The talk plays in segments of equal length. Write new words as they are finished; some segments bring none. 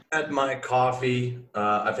Had my coffee.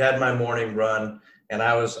 I've had my morning run, and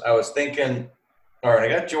I was thinking, all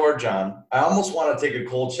right, I got George on. I almost want to take a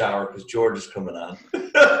cold shower because George is coming on.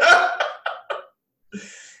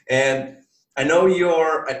 And I know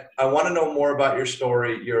I want to know more about your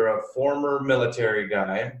story. You're a former military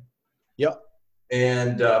guy Yep.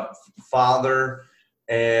 and father,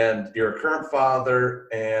 and you're a current father,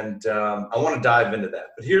 and I want to dive into that.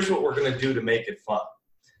 But here's what we're going to do to make it fun.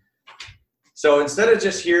 So instead of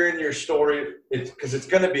just hearing your story, because it's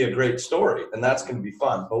going to be a great story and that's going to be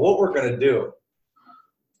fun. But what we're going to do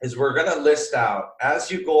is we're going to list out,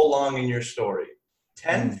 as you go along in your story,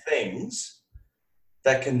 10 Mm. things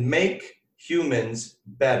that can make humans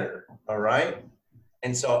better. All right.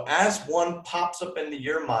 And so as one pops up into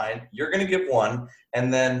your mind, you're going to give one.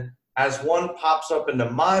 And then as one pops up into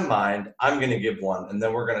my mind, I'm going to give one. And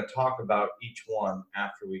then we're going to talk about each one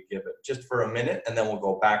after we give it just for a minute. And then we'll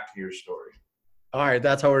go back to your story. All right,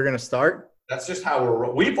 that's how we're gonna start. That's just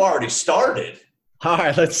how we've already started. All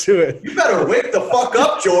right, let's do it. You better wake the fuck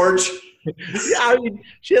up, George. Yeah, I mean,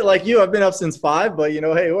 shit, like you, I've been up since 5, but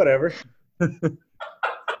hey, whatever. All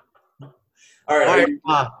right. All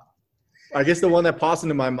right. I guess the one that pops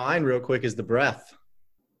into my mind real quick is the breath.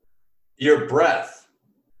 Your breath.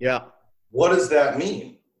 Yeah. What does that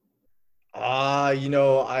mean?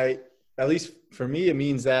 I at least for me, it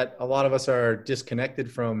means that a lot of us are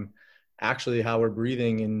disconnected from actually how we're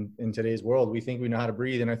breathing in today's world. We think we know how to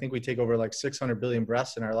breathe, and I think we take over like 600 billion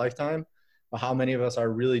breaths in our lifetime. But how many of us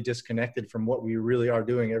are really disconnected from what we really are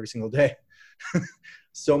doing every single day?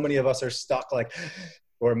 So many of us are stuck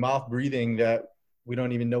or mouth breathing that we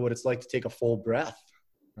don't even know what it's like to take a full breath.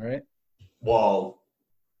 All right. Well,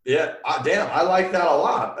 yeah, damn, I like that a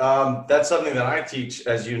lot. That's something that I teach,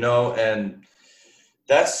 as you know, and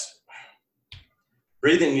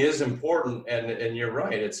breathing is important, and you're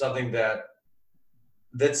right. It's something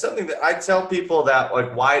that's something that I tell people that,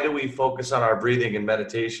 like, why do we focus on our breathing in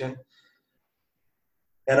meditation?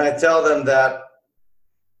 And I tell them that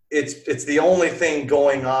it's the only thing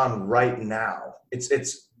going on right now.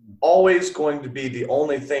 It's always going to be the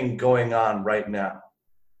only thing going on right now.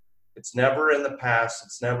 It's never in the past.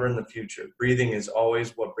 It's never in the future. Breathing is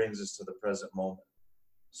always what brings us to the present moment.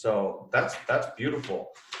 So that's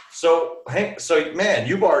beautiful. So Hank, man,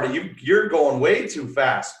 you're going way too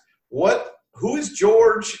fast. Who is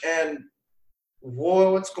George, and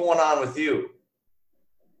what's going on with you?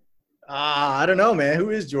 I don't know, man. Who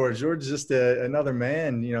is George? George is just another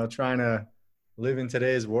man, trying to live in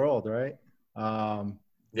today's world, right?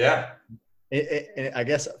 Yeah. I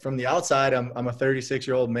guess from the outside, I'm a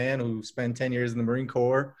 36-year-old man who spent 10 years in the Marine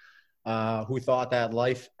Corps, who thought that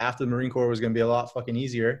life after the Marine Corps was going to be a lot fucking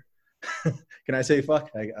easier. Can I say fuck?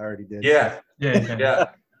 I already did. Yeah. Yeah.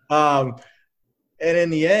 Yeah. And in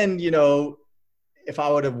the end, if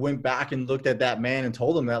I would have went back and looked at that man and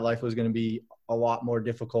told him that life was going to be a lot more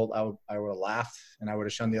difficult, I would have laughed and I would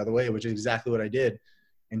have shunned the other way, which is exactly what I did.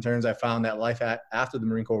 In turns, I found that life after the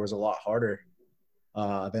Marine Corps was a lot harder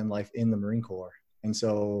than life in the Marine Corps. And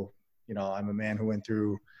so, I'm a man who went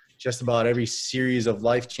through just about every series of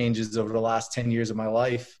life changes over the last 10 years of my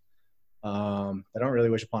life. I don't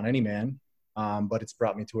really wish upon any man, but it's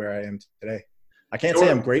brought me to where I am today. I can't say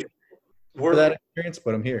I'm great for that experience,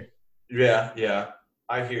 but I'm here. Yeah.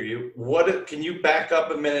 I hear you. Can you back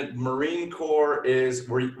up a minute? Marine Corps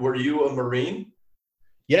were you a Marine?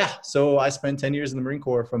 Yeah. So I spent 10 years in the Marine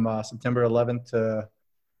Corps from September 11th to,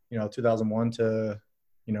 2001 to,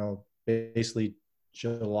 basically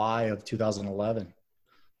July of 2011.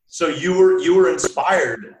 So you were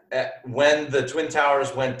inspired when the Twin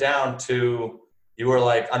Towers went down you were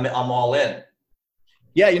like, I'm all in.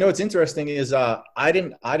 Yeah. What's interesting is I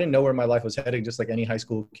didn't know where my life was heading, just like any high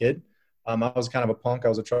school kid. I was kind of a punk. I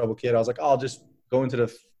was a trouble kid. I was like, I'll just go into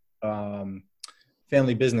the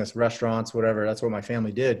family business, restaurants, whatever. That's what my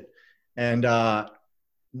family did. And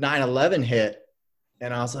 9/11 hit.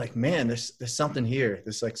 And I was like, man, there's something here.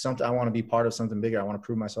 There's like something, I want to be part of something bigger. I want to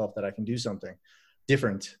prove myself that I can do something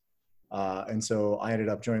different. And so I ended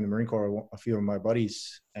up joining the Marine Corps with a few of my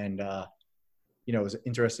buddies. And, it was an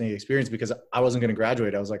interesting experience because I wasn't going to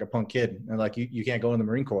graduate. I was like a punk kid. And like, you can't go in the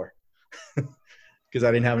Marine Corps because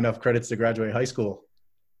I didn't have enough credits to graduate high school.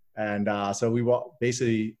 And so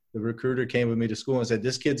basically the recruiter came with me to school and said,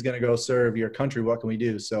 this kid's going to go serve your country. What can we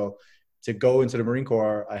do? So to go into the Marine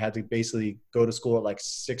Corps, I had to basically go to school at like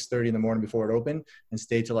 6:30 in the morning before it opened and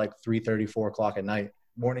stay till like 3:30, 4 o'clock at night,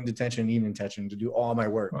 morning detention, evening detention, to do all my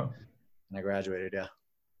work. Wow. And I graduated. Yeah.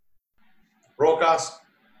 Rokas,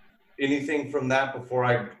 anything from that before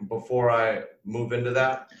I move into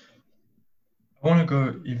that? I want to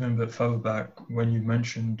go even a bit further back when you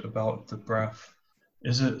mentioned about the breath.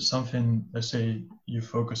 Is it something, let's say, you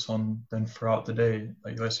focus on then throughout the day?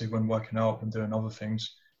 Like, let's say when working out and doing other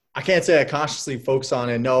things. I can't say I consciously focus on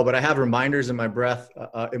it, no, but I have reminders in my breath,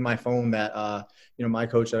 in my phone that, my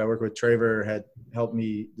coach that I work with, Traver, had helped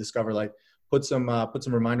me discover, like put some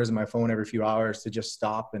reminders in my phone every few hours to just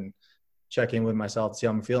stop and check in with myself to see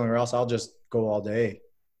how I'm feeling, or else I'll just go all day.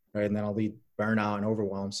 Right. And then I'll be burnout and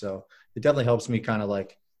overwhelmed. So it definitely helps me kind of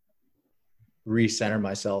like recenter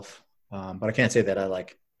myself. But I can't say that I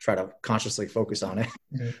like try to consciously focus on it.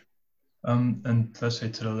 Okay. And let's say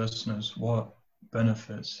to the listeners, what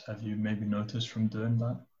benefits have you maybe noticed from doing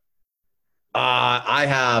that? I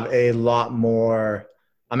have a lot more.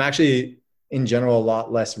 I'm actually, in general, a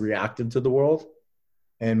lot less reactive to the world,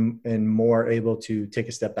 and more able to take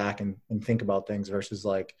a step back and think about things versus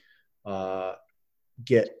like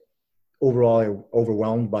get overall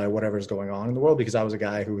overwhelmed by whatever's going on in the world, because I was a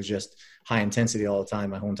guy who was just high intensity all the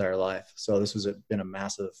time my whole entire life. So this was been a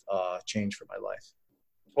massive change for my life.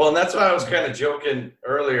 Well, and that's why I was kind of joking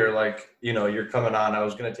earlier, like, you're coming on, I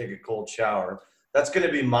was going to take a cold shower. That's going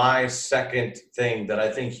to be my second thing that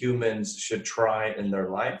I think humans should try in their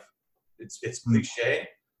life. It's cliche,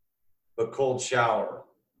 but cold shower.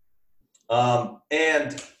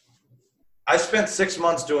 And I spent 6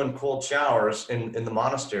 months doing cold showers in the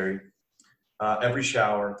monastery. Every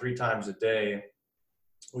shower, 3 times a day.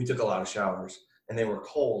 We took a lot of showers, and they were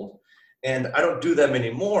cold. And I don't do them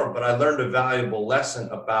anymore, but I learned a valuable lesson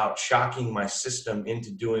about shocking my system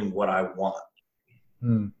into doing what I want.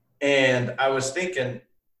 And I was thinking,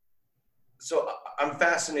 so I'm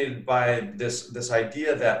fascinated by this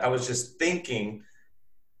idea that I was just thinking,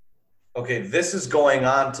 okay, this is going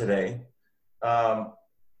on today.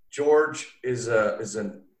 George is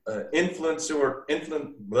an influencer.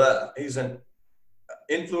 He's an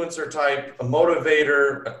influencer type, a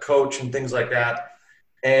motivator, a coach, and things like that.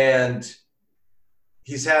 And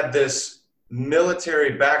he's had this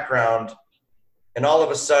military background, and all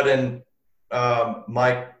of a sudden,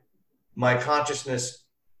 my consciousness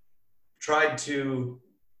tried to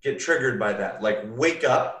get triggered by that. Like, wake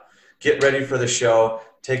up, get ready for the show,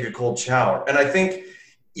 take a cold shower. And I think,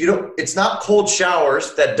 it's not cold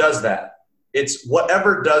showers that does that. It's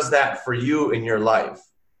whatever does that for you in your life.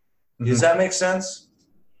 Does that make sense?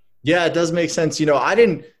 Yeah, it does make sense.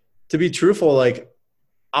 To be truthful, like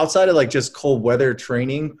outside of like just cold weather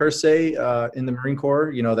training per se, in the Marine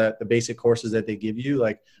Corps, that the basic courses that they give you,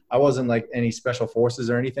 like I wasn't like any special forces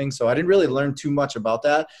or anything. So I didn't really learn too much about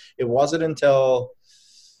that. It wasn't until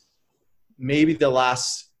maybe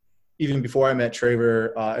even before I met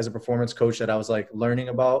Traver as a performance coach, that I was like learning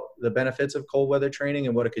about the benefits of cold weather training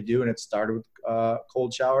and what it could do. And it started with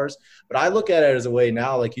cold showers. But I look at it as a way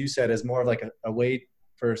now, like you said, as more of like a way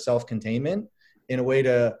for self-containment, in a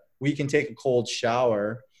way we can take a cold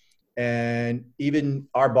shower and even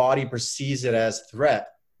our body perceives it as threat,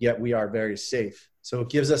 yet we are very safe. So it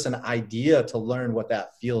gives us an idea to learn what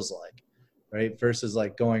that feels like, right? Versus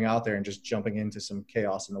like going out there and just jumping into some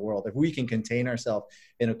chaos in the world. If we can contain ourselves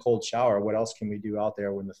in a cold shower, what else can we do out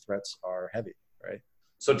there when the threats are heavy, right?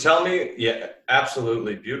 So tell me, yeah,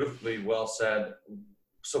 absolutely. Beautifully well said.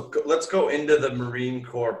 So let's go into the Marine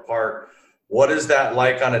Corps part. What is that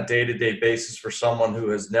like on a day-to-day basis for someone who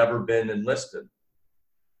has never been enlisted?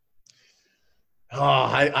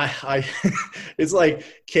 I it's like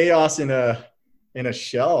chaos in a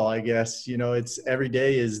shell, I guess. It's every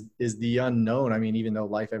day is the unknown. I mean, even though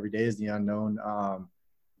life every day is the unknown,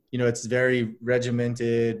 it's very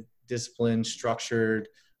regimented, disciplined, structured.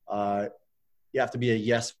 You have to be a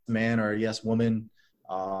yes man or a yes woman.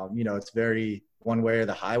 It's very one way or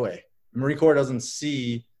the highway. The Marine Corps doesn't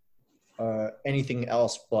see anything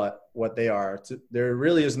else but what they are. There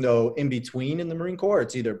really is no in between in the Marine Corps.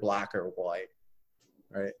 It's either black or white,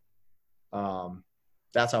 right?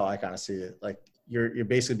 That's how I kind of see it. Like you're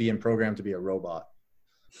basically being programmed to be a robot.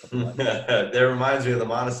 That reminds me of the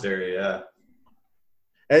monastery. Yeah.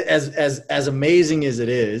 As amazing as it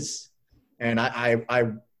is, and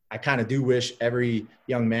I kind of do wish every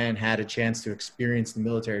young man had a chance to experience the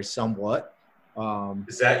military somewhat.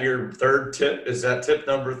 Is that your third tip? Is that tip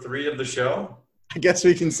number 3 of the show? I guess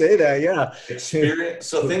we can say that, yeah. Experience.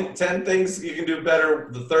 So think 10 things you can do better.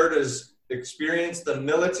 The third is experience the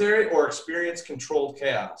military or experience controlled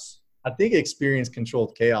chaos. I think experience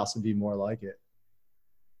controlled chaos would be more like it.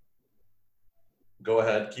 Go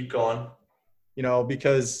ahead. Keep going.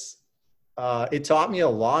 Because it taught me a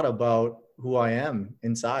lot about who I am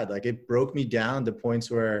inside. Like it broke me down to points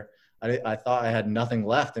where I thought I had nothing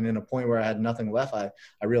left. And in a point where I had nothing left, I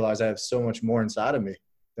realized I have so much more inside of me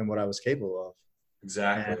than what I was capable of.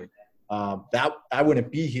 Exactly. And, that I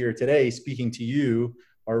wouldn't be here today speaking to you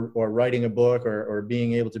or writing a book or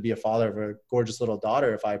being able to be a father of a gorgeous little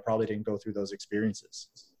daughter if I probably didn't go through those experiences.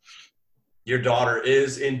 Your daughter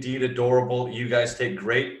is indeed adorable. You guys take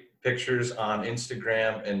great pictures on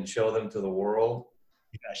Instagram and show them to the world.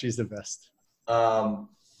 Yeah, she's the best.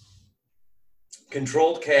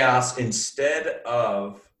 Controlled chaos instead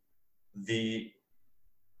of the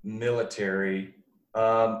military.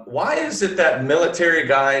 Why is it that military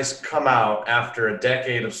guys come out after a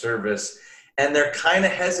decade of service and they're kind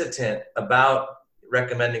of hesitant about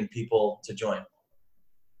recommending people to join?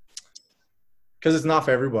 Because it's not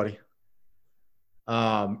for everybody.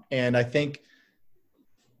 And I think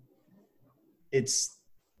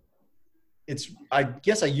I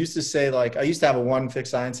guess I used to say, like, I used to have a one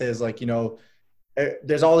fixed line say is like,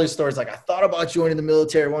 there's all these stories like, I thought about joining the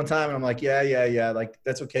military one time, and I'm like, yeah, like,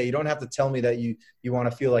 that's okay. You don't have to tell me that you want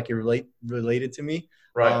to feel like you're related to me.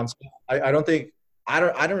 Right. So I don't think I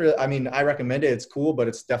don't really. I mean, I recommend it. It's cool, but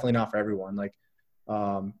it's definitely not for everyone. Like,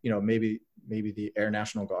 maybe the Air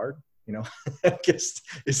National Guard. I guess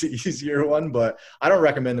it's an easier one, but I don't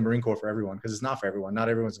recommend the Marine Corps for everyone because it's not for everyone. Not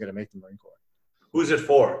everyone's going to make the Marine Corps. Who's it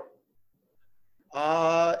for?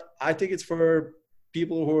 I think it's for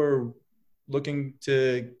people who are looking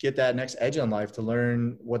to get that next edge in life, to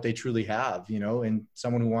learn what they truly have, and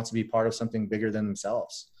someone who wants to be part of something bigger than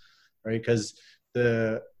themselves, right? Because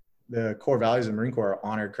the core values of the Marine Corps are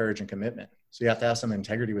honor, courage, and commitment. So you have to have some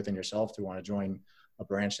integrity within yourself to want to join a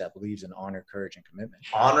branch that believes in honor, courage, and commitment.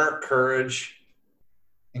 Honor, courage,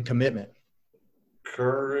 and commitment.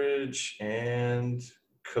 Courage and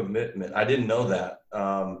commitment. I didn't know that.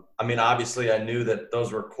 I mean, obviously I knew that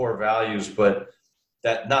those were core values, but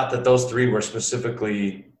not that those three were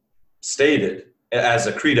specifically stated as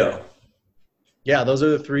a credo. Yeah, those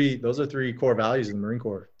are three core values in the Marine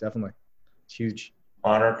Corps. Definitely. It's huge.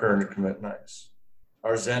 Honor, courage, and commit. Nice.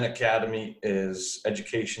 Our Zen Academy is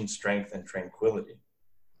education, strength, and tranquility.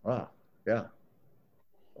 Wow. Yeah.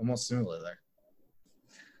 Almost similar there.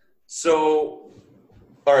 So,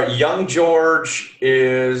 all right, young George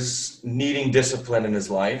is needing discipline in his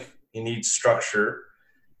life. He needs structure,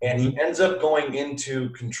 and he ends up going into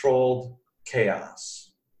controlled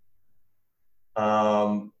chaos.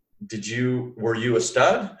 Were you a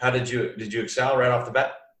stud? How did you excel right off the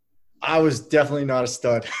bat? I was definitely not a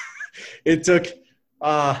stud. It took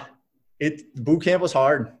boot camp was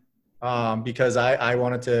hard because I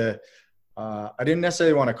wanted to. I didn't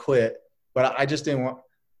necessarily want to quit, but I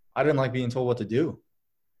didn't like being told what to do.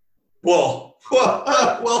 Whoa.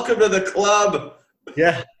 Welcome to the club.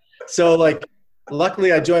 Yeah. So, like,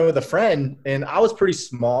 luckily I joined with a friend, and I was pretty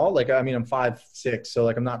small. Like, I mean, I'm 5'6", so,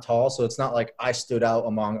 like, I'm not tall. So it's not like I stood out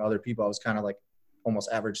among other people. I was kind of like almost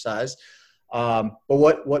average size. But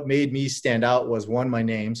what made me stand out was, one, my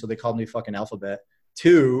name. So they called me fucking Alphabet.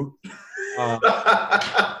 Two, yeah.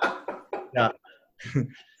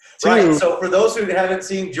 Right. So for those who haven't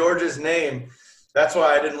seen George's name, that's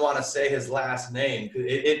why I didn't want to say his last name.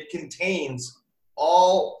 It contains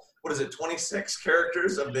all, 26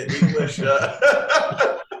 characters of the English.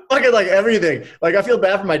 Fucking like everything. Like, I feel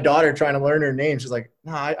bad for my daughter trying to learn her name. She's like,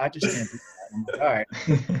 no, I just can't do that. I'm like,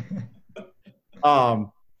 all right.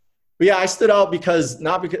 But yeah, I stood out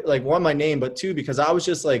not because like, one, my name, but two, because I was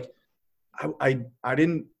just like, I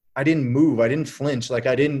didn't move. I didn't flinch. Like,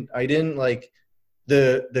 I didn't like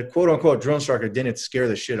the quote unquote drill instructor didn't scare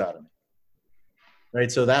the shit out of me. Right.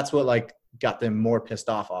 So that's what like got them more pissed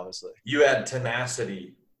off, obviously. You had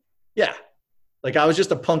tenacity. Yeah. Like, I was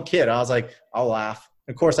just a punk kid. I was like, I'll laugh.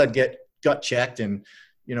 Of course I'd get gut checked and,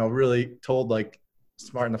 really told like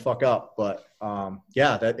smarten the fuck up. But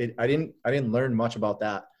yeah, I didn't learn much about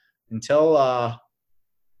that until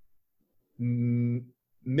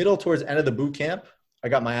middle towards the end of the boot camp. I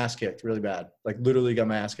got my ass kicked really bad. Like, literally got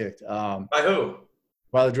my ass kicked. By who?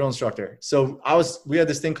 By the drill instructor. So we had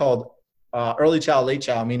this thing called early chow, late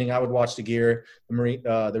chow, meaning I would watch the gear.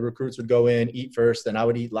 The recruits would go in, eat first, then I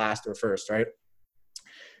would eat last or first, right?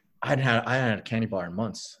 I hadn't had a candy bar in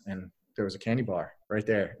months, and there was a candy bar right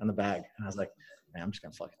there on the bag. And I was like, man, I'm just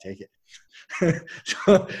going to fucking take it.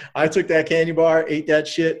 So I took that candy bar, ate that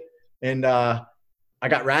shit, and I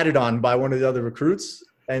got ratted on by one of the other recruits.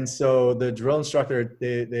 And so the drill instructor,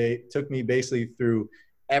 they took me basically through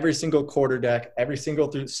every single quarter deck, every single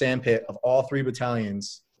sand pit of all 3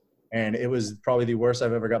 battalions. And it was probably the worst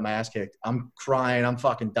I've ever got my ass kicked. I'm crying. I'm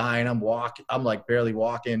fucking dying. I'm like barely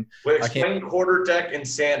walking. Wait, explain quarter deck and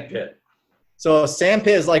sand pit. So sand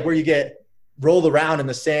pit is like where you get rolled around in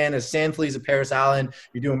the sand as sand fleas at Paris Island.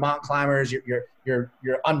 You're doing mountain climbers. You're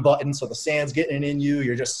unbuttoned, so the sand's getting in you.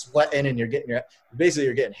 You're just sweating, and you're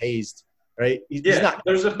getting hazed. right? He's Yeah, not.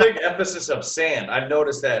 there's a big emphasis of sand. I've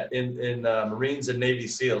noticed that in Marines and Navy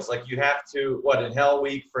SEALs. Like you have to, in Hell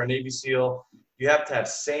Week for a Navy SEAL, you have to have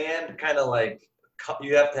sand kind of like,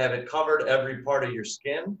 you have to have it covered every part of your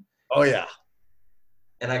skin. Oh yeah.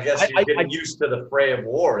 And I guess I, you're I, getting used to the fray of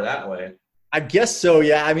war that way. I guess so.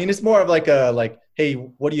 Yeah. I mean, it's more of like, hey,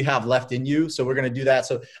 what do you have left in you? So we're going to do that.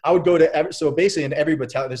 So I would go to so basically in every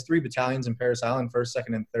battalion, there's 3 battalions in Parris Island, 1st,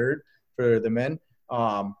 2nd, and 3rd for the men.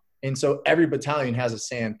 And so every battalion has a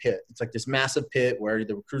sand pit. It's like this massive pit where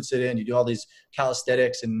the recruits sit in, you do all these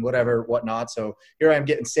calisthenics and whatnot. So here I am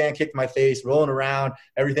getting sand kicked in my face, rolling around,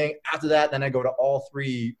 everything. After that, then I go to all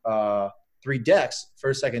 3 decks,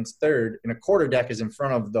 1st, 2nd, 3rd, and a quarter deck is in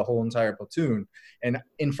front of the whole entire platoon. And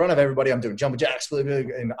in front of everybody, I'm doing jumping jacks,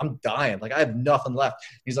 and I'm dying. Like I have nothing left.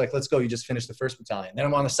 He's like, let's go. You just finished the 1st battalion. Then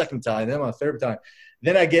I'm on the 2nd battalion. Then I'm on the 3rd battalion.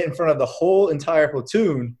 Then I get in front of the whole entire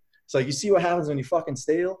platoon. It's like, you see what happens when you fucking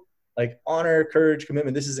steal? Like honor, courage,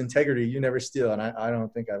 commitment. This is integrity. You never steal. And I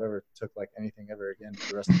don't think I've ever took like anything ever again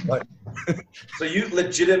for the rest of my life. So you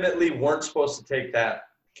legitimately weren't supposed to take that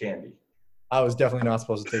candy. I was definitely not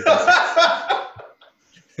supposed to take that.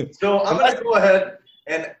 So I'm going to go ahead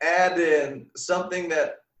and add in something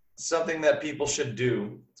that people should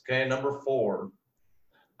do. Okay, number 4.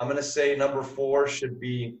 I'm going to say number 4 should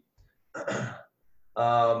be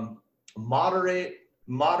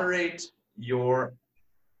moderate your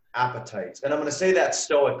appetites. And I'm going to say that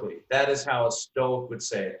stoically. That is how a stoic would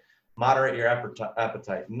say it. Moderate your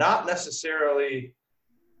appetite. Not necessarily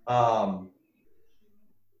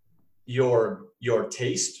your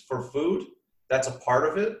taste for food. That's a part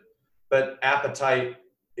of it. But appetite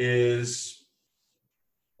is,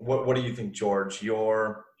 what do you think, George?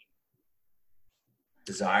 Your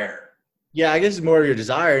desire. Yeah, I guess it's more of your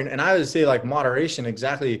desire. And I would say like moderation,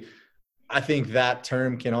 exactly. I think that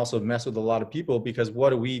term can also mess with a lot of people because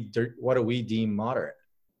what do we deem moderate?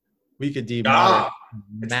 We could deem moderate.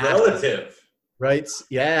 It's relative. Right?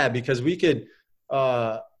 Yeah, because we could,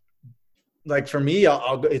 like for me,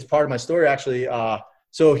 it's part of my story actually.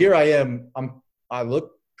 So here I am, I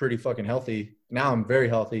look pretty fucking healthy. Now I'm very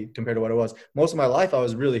healthy compared to what I was. Most of my life I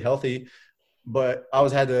was really healthy, but I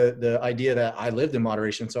always had the idea that I lived in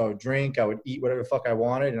moderation. So I would drink, I would eat whatever the fuck I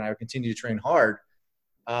wanted, and I would continue to train hard.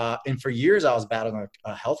 And for years I was battling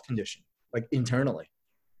a health condition, like internally.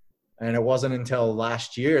 And it wasn't until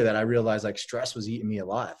last year that I realized like stress was eating me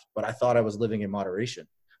alive, but I thought I was living in moderation.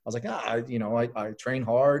 I was like, I train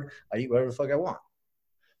hard. I eat whatever the fuck I want.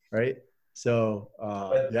 Right. So,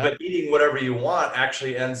 but eating whatever you want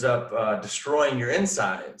actually ends up destroying your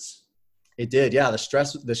insides. It did. Yeah. The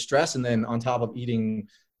stress. And then on top of eating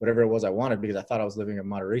whatever it was I wanted, because I thought I was living in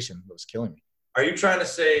moderation, it was killing me. Are you trying to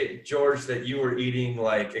say, George, that you were eating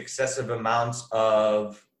like excessive amounts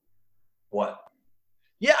of what?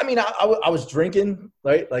 Yeah, I mean, I was drinking,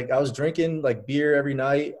 right? Like I was drinking like beer every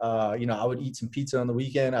night. I would eat some pizza on the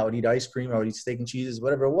weekend. I would eat ice cream. I would eat steak and cheeses,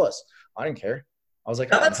 whatever it was. I didn't care. I was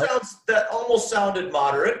like, now that almost sounded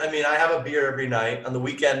moderate. I mean, I have a beer every night. On the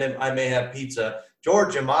weekend, I may have pizza.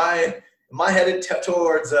 George, am I headed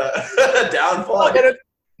towards a downfall?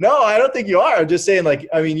 No, I don't think you are. I'm just saying, like,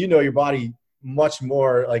 I mean, your body much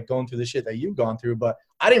more like going through the shit that you've gone through, but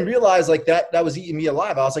I didn't realize like that was eating me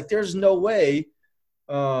alive. I was like, there's no way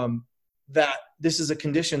that this is a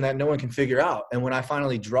condition that no one can figure out. And when I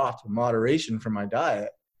finally dropped moderation from my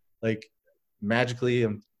diet, like magically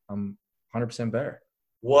I'm 100% better.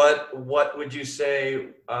 What would you say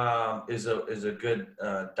is a good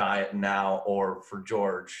diet now, or for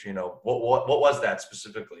George? What was that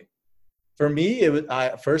specifically? For me,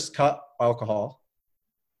 I first cut alcohol.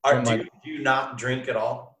 Do you not drink at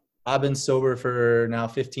all? I've been sober for now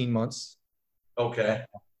 15 months. Okay.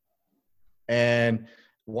 And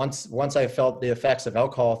once I felt the effects of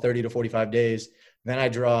alcohol, 30 to 45 days, then I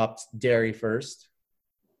dropped dairy first.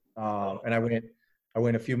 And I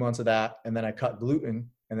went a few months of that, and then I cut gluten,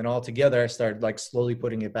 and then all together I started like slowly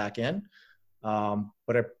putting it back in.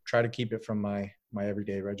 But I try to keep it from my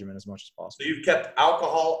everyday regimen as much as possible. So you've kept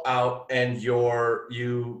alcohol out, and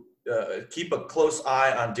you keep a close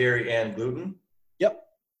eye on dairy and gluten? Yep.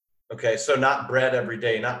 Okay, so not bread every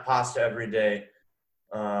day, not pasta every day,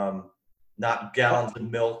 not gallons of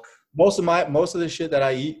milk. Most of the shit that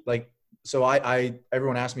I eat, like, so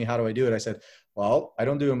everyone asked me, how do I do it? I said, well, I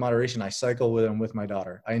don't do it in moderation. I cycle with them with my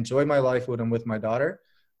daughter. I enjoy my life with them with my daughter,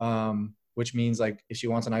 which means like if she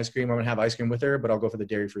wants an ice cream, I'm gonna have ice cream with her, but I'll go for the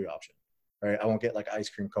dairy-free option. Right? I won't get like ice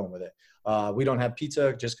cream cone with it. We don't have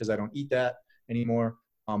pizza just because I don't eat that anymore.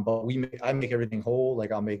 But I make everything whole.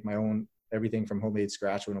 Like I'll make my own everything from homemade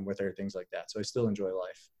scratch when I'm with her, things like that. So I still enjoy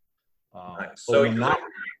life. Nice. So you're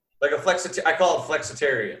like a flexitarian. I call it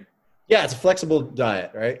flexitarian. Yeah, it's a flexible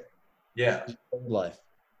diet, right? Yeah. Life.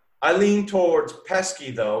 I lean towards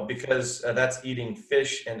pesky though, because that's eating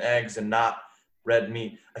fish and eggs and not red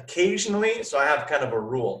meat. Occasionally, so I have kind of a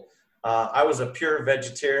rule. I was a pure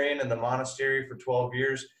vegetarian in the monastery for 12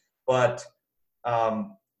 years, but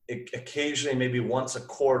occasionally, maybe once a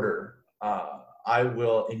quarter, I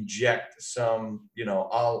will inject some,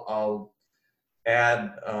 I'll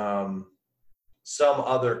add some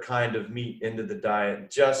other kind of meat into the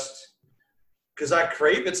diet just because I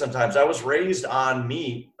crave it sometimes. I was raised on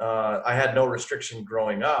meat. I had no restriction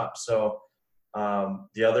growing up. So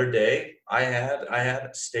the other day I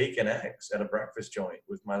had steak and eggs at a breakfast joint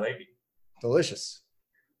with my lady. Delicious.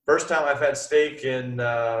 First time I've had steak in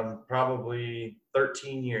probably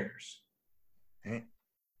 13 years. Right.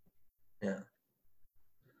 Yeah.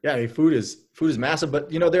 Yeah, I mean, food is massive, but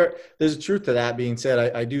there's a truth to that being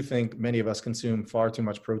said. I do think many of us consume far too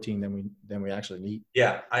much protein than we actually need.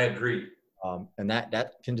 Yeah, I agree. And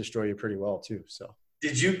that can destroy you pretty well too. So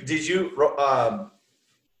Did you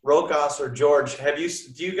Rokas or George,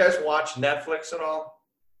 do you guys watch Netflix at all?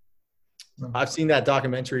 I've seen that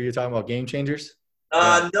documentary you're talking about, Game Changers.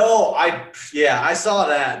 No, I saw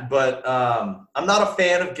that, but I'm not a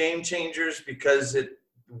fan of Game Changers because it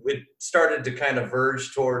started to kind of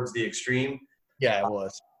verge towards the extreme. Yeah, it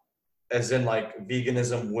was. As in, like,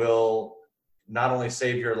 veganism will not only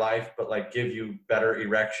save your life, but like give you better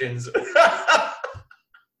erections.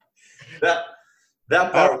 that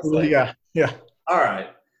part was like, yeah. All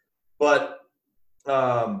right. But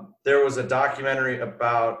there was a documentary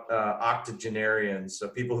about octogenarians, so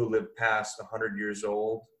people who live past 100 years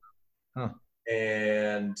old. Huh.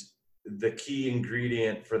 And the key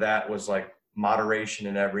ingredient for that was like moderation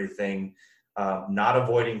in everything, not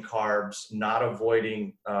avoiding carbs, not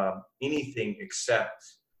avoiding anything except,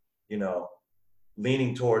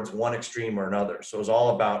 leaning towards one extreme or another. So it was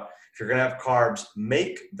all about, if you're going to have carbs,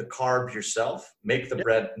 make the carb yourself, make the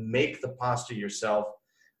bread, make the pasta yourself,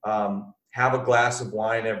 have a glass of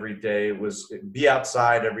wine every day, be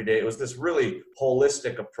outside every day. It was this really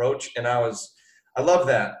holistic approach. And I love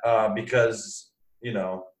that because,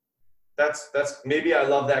 that's maybe I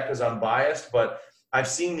love that because I'm biased, but I've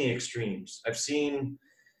seen the extremes. I've seen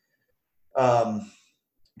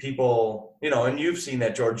people, and you've seen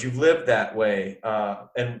that, George, you've lived that way.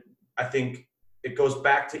 And I think it goes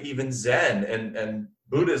back to even Zen and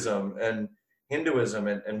Buddhism and Hinduism.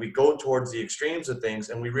 And we go towards the extremes of things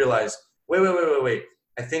and we realize, wait.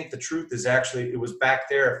 I think the truth is actually, it was back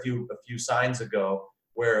there a few signs ago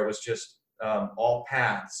where it was just all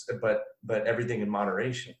paths, but everything in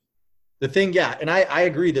moderation. The thing, yeah, and I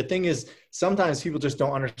agree. The thing is, sometimes people just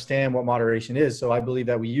don't understand what moderation is. So I believe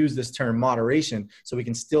that we use this term moderation so we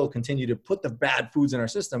can still continue to put the bad foods in our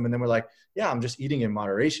system. And then we're like, yeah, I'm just eating in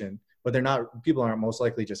moderation. But people aren't most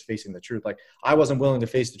likely just facing the truth. Like, I wasn't willing to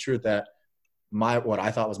face the truth that what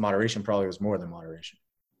I thought was moderation probably was more than moderation,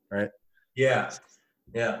 right? Yeah.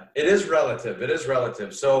 It is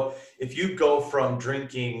relative. So if you go from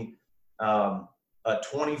drinking a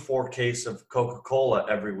 24 case of Coca-Cola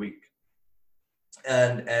every week,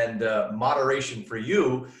 and moderation for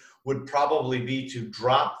you would probably be to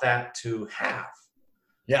drop that to half.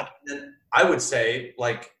 Yeah. And I would say,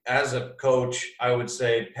 like, as a coach, I would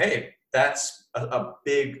say, hey, that's a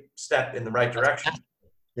big step in the right direction.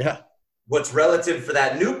 Yeah. What's relative for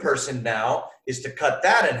that new person now is to cut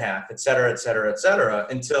that in half, et cetera,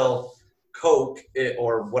 until Coke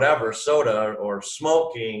or whatever, soda or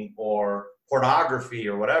smoking or pornography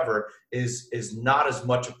or whatever is not as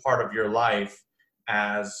much a part of your life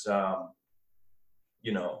as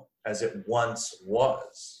as it once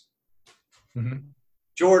was. Mm-hmm.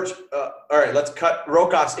 George, all right, let's cut.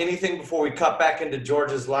 Rokas, anything before we cut back into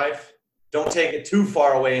George's life? Don't take it too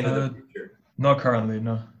far away into the future. Not currently,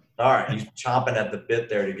 no. All right, he's chomping at the bit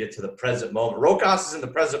there to get to the present moment. Rokas is in the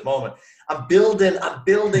present moment. I'm building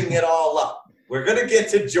it all up. We're going to get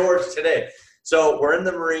to George today. So we're in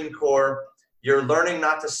the Marine Corps. You're learning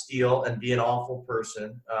not to steal and be an awful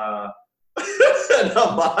person. And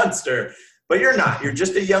a monster. But you're not. You're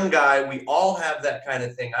just a young guy. We all have that kind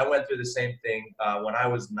of thing. I went through the same thing when I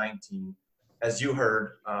was 19, as you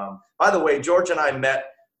heard. By the way, George and I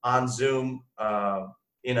met on Zoom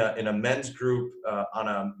in a men's group on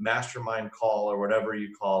a mastermind call or whatever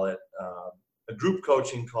you call it, a group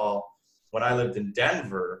coaching call when I lived in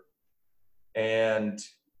Denver. And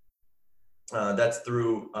that's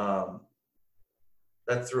through our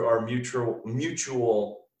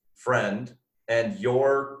mutual friend and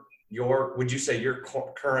your would you say your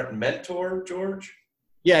current mentor, George?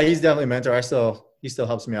 Yeah, he's definitely a mentor. He still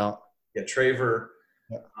helps me out. Yeah, Traver.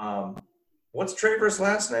 Yeah. What's Traver's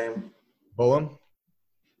last name? Boehm.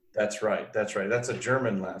 That's right. That's right. That's a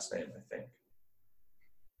German last name, I think.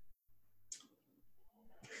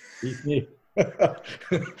 Beat me.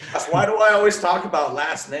 That's why do I always talk about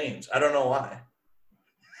last names? I don't know why.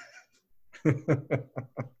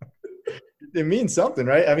 It means something,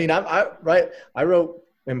 right? I mean, I wrote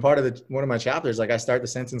in part of one of my chapters, like I start the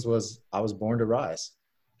sentence was, I was born to rise.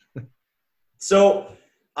 So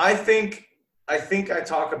I think I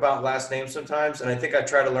talk about last names sometimes, and I think I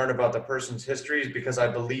try to learn about the person's histories because I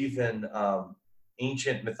believe in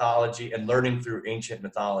ancient mythology and learning through ancient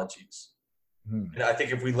mythologies. And I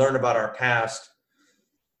think if we learn about our past,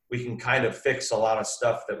 we can kind of fix a lot of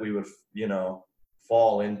stuff that we would,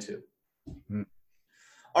 fall into. Mm-hmm.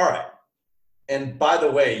 All right. And by the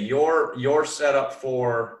way, you're set up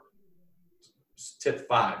for tip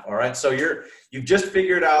 5. All right. So you've just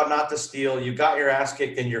figured out not to steal. You got your ass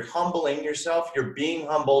kicked and you're humbling yourself. You're being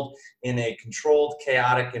humbled in a controlled,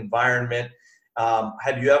 chaotic environment.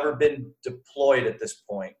 Have you ever been deployed at this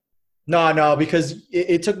point? No, because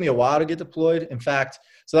it took me a while to get deployed. In fact,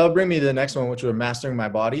 so that would bring me to the next one, which was mastering my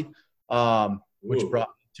body, which brought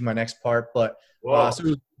me to my next part. But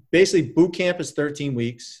so basically boot camp is 13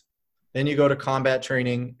 weeks. Then you go to combat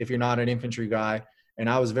training if you're not an infantry guy. And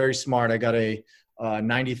I was very smart. I got a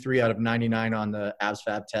 93 out of 99 on the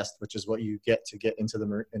ASVAB test, which is what you get to get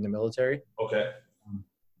into in the military. Okay.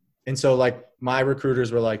 And so like my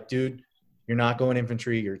recruiters were like, dude, you're not going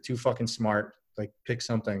infantry. You're too fucking smart. Like pick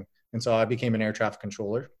something. And so I became an air traffic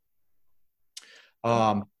controller.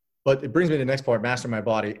 But it brings me to the next part, master my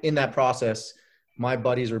body. In that process, my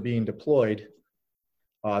buddies were being deployed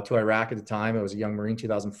to Iraq at the time. It was a young Marine,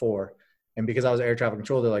 2004. And because I was air traffic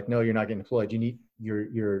controller, they're like, no, you're not getting deployed.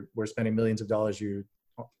 We're spending millions of dollars to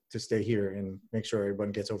stay here and make sure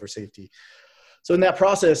everyone gets over safety. So in that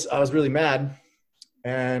process, I was really mad.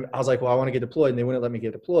 And I was like, well, I want to get deployed. And they wouldn't let me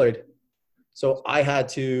get deployed. So I had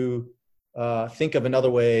to think of another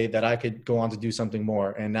way that I could go on to do something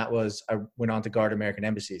more. And that was, I went on to guard American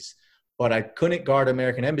embassies. But I couldn't guard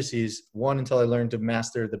American embassies, until I learned to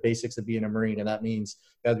master the basics of being a Marine. And that means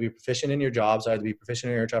you have to be proficient in your jobs. I had to be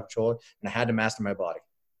proficient in air traffic control, and I had to master my body.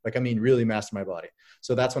 Really master my body.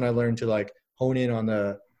 So that's when I learned to hone in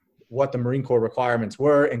on what the Marine Corps requirements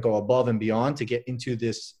were and go above and beyond to get into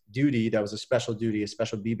this duty that was a special duty, a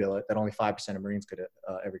special B billet that only 5% of Marines could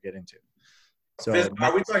ever get into. So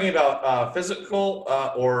are we talking about physical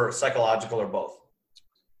or psychological or both?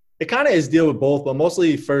 It kind of is deal with both, but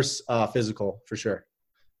mostly first physical for sure.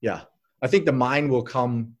 Yeah. I think the mind will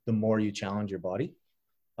come the more you challenge your body.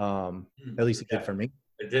 At least it did for me.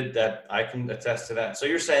 It did that. I can attest to that. So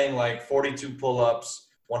you're saying 42 pull-ups,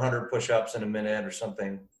 100 push-ups in a minute or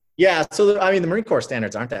something. Yeah. So, the Marine Corps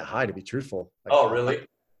standards aren't that high, to be truthful. Oh, really?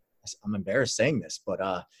 I'm embarrassed saying this, but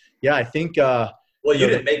yeah, I think. Well, you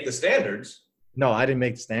didn't make the standards. No, I didn't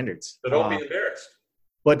make the standards. So don't be embarrassed.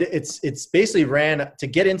 But it's basically ran to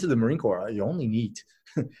get into the Marine Corps. You only need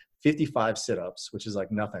 55 sit-ups, which is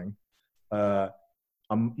like nothing.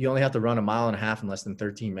 You only have to run 1.5 miles in less than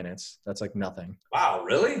 13 minutes. That's like nothing. Wow,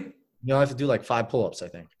 really? You only have to do 5 pull-ups, I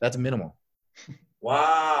think. That's minimal.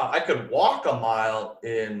 Wow, I could walk a mile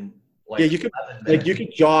in you could you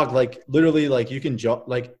could jog literally you can jog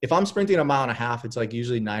if I'm sprinting 1.5 miles, it's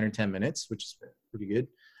usually 9 or 10 minutes, which is pretty good.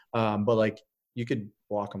 But you could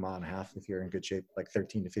walk 1.5 miles if you're in good shape,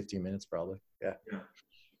 13 to 15 minutes probably. Yeah.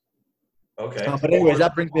 Okay. But anyways,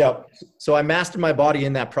 that brings me up. So I mastered my body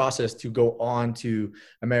in that process to go on to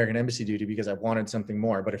American Embassy duty because I wanted something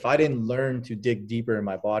more. But if I didn't learn to dig deeper in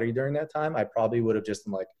my body during that time, I probably would have just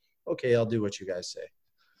been like, okay, I'll do what you guys say.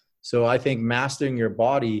 So I think mastering your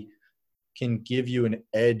body can give you an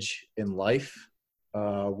edge in life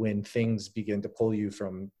when things begin to pull you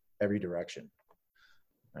from every direction.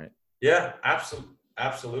 Right. Yeah,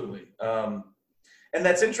 absolutely. And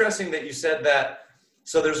that's interesting that you said that.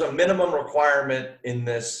 So there's a minimum requirement in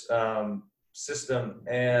this system,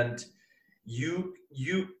 and you,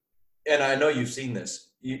 and I know you've seen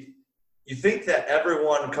this. You think that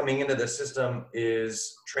everyone coming into the system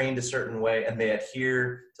is trained a certain way, and they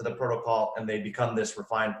adhere to the protocol, and they become this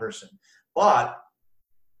refined person. But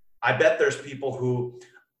I bet there's people who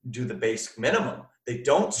do the basic minimum. They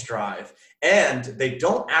don't strive, and they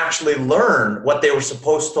don't actually learn what they were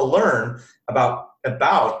supposed to learn about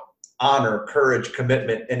honor, courage,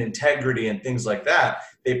 commitment, and integrity and things like that.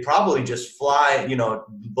 They probably just fly,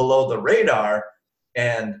 below the radar,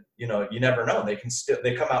 and, you never know. They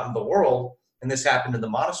come out in the world, and this happened in the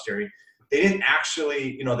monastery. They didn't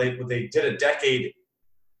actually, they did a decade,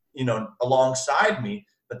 alongside me,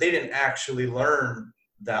 but they didn't actually learn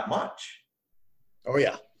that much. Oh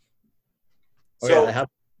yeah. So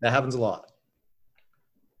that happens a lot.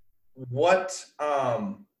 What,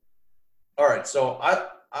 All right. So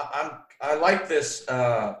I like this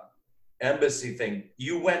embassy thing.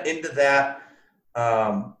 You went into that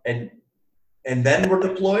and then were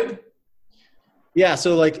deployed. Yeah.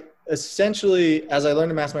 So like essentially, as I learned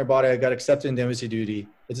to master my body, I got accepted into embassy duty.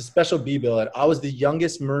 It's a special B billet. I was the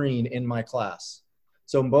youngest Marine in my class.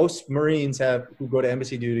 So most Marines who go to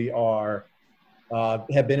embassy duty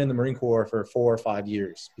have been in the Marine Corps for 4 or 5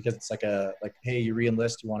 years because it's like hey, you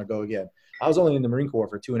re-enlist, you want to go again. I was only in the Marine Corps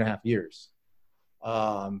for 2.5 years.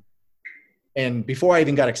 And before I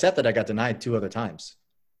even got accepted, I got denied 2 other times.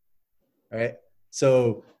 Right.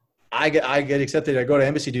 So I get accepted. I go to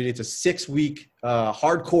embassy duty. It's a 6-week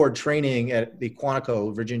hardcore training at the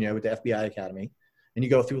Quantico, Virginia, with the FBI Academy. And you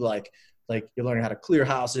go through like you're learning how to clear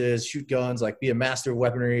houses, shoot guns, like be a master of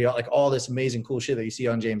weaponry, like all this amazing cool shit that you see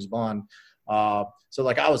on James Bond. So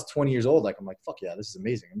like I was 20 years old. Like I'm like, fuck yeah, this is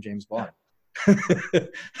amazing. I'm James Bond.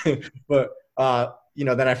 But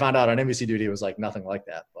then I found out on embassy duty it was like nothing like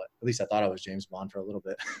that. But at least I thought I was James Bond for a little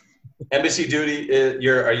bit. Embassy duty.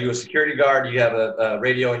 Are you a security guard? You have a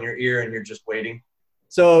radio in your ear and you're just waiting.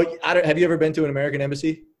 So have you ever been to an American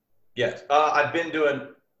embassy? Yes, I've been to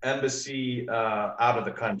an embassy out of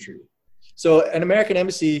the country. So an American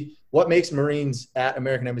embassy, what makes Marines at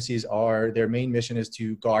American embassies their main mission is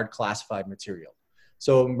to guard classified material.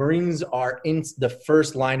 So Marines are in the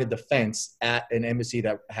first line of defense at an embassy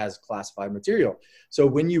that has classified material. So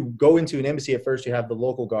when you go into an embassy, at first you have the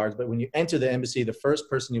local guards, but when you enter the embassy, the first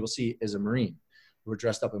person you will see is a Marine. We're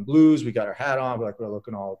dressed up in blues. We got our hat on. We're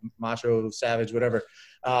looking all macho, savage, whatever.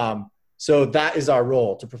 So that is our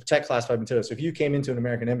role, to protect classified material. So if you came into an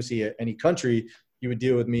American embassy at any country, you would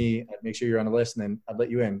deal with me. I'd make sure you're on the list, and then I'd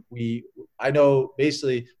let you in. I know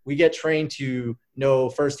basically we get trained to know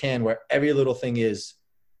firsthand where every little thing is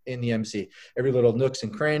in the embassy, every little nooks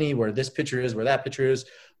and cranny, where this picture is, where that picture is,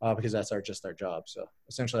 because that's just our job. So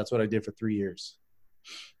essentially, that's what I did for 3 years.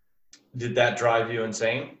 Did that drive you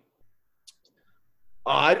insane?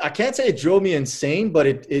 I can't say it drove me insane, but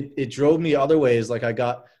it drove me other ways. Like I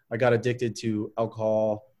got addicted to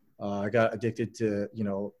alcohol. I got addicted to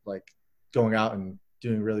like going out and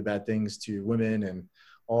doing really bad things to women and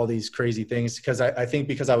all these crazy things. Because I think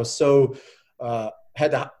because I was so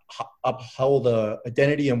had to uphold the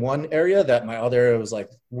identity in one area that my other area was like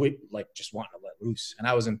just wanting to let loose. And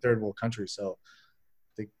I was in third world country, so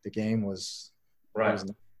the game was right.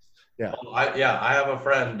 Yeah. Well, I have a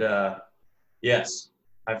friend. Yes,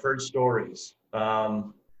 I've heard stories.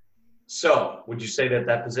 So would you say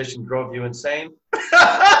that position drove you insane?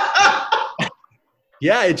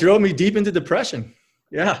 Yeah, it drove me deep into depression.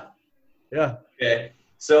 Yeah. Okay.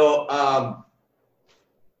 So,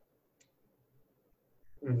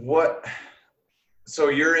 so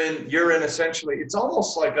you're in essentially, it's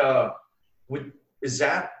almost like is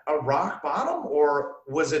that a rock bottom, or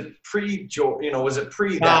was it was it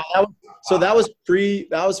pre that? That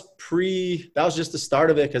was just the start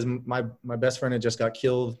of it. Cause my best friend had just got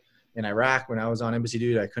killed in Iraq when I was on embassy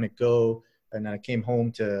duty. I couldn't go. And then I came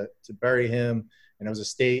home to bury him, and it was a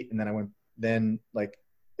state. And then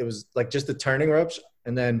it was like just the turning ropes.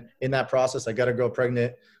 And then in that process, I got a girl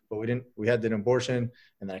pregnant, but we had an abortion,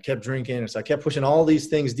 and then I kept drinking. And so I kept pushing all these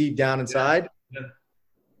things deep down inside. Yeah.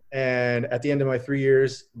 And at the end of my 3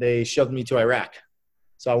 years, they shoved me to Iraq.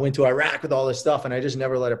 So I went to Iraq with all this stuff, and I just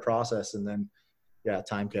never let it process. And then,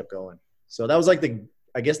 time kept going. So that was like the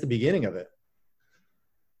beginning of it.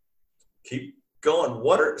 Keep going.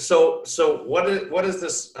 What is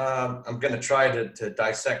this? I'm going to try to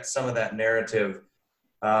dissect some of that narrative.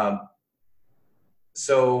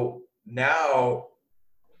 So now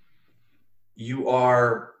you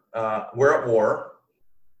are, we're at war.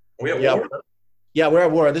 War? Yeah, we're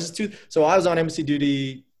at war. So I was on embassy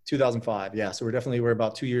duty 2005. Yeah. So we're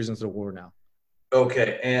about 2 years into the war now.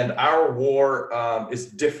 Okay. And our war is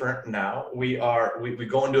different now. We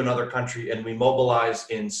go into another country and we mobilize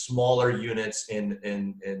in smaller units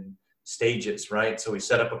in stages, right? So we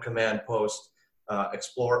set up a command post,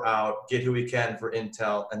 explore out, get who we can for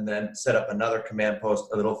intel, and then set up another command post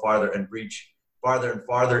a little farther and reach farther and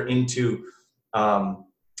farther into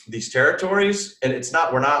these territories. And it's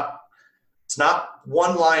not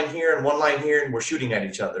one line here and one line here and we're shooting at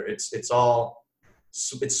each other. It's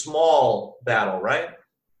small battle, right?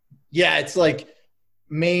 Yeah, it's like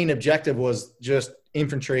main objective was just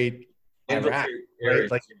infiltrate Iraq,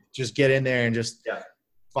 right? Like just get in there and just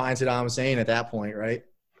find Saddam Hussein at that point, right?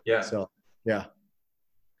 Yeah. So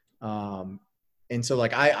and so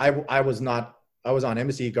like I was on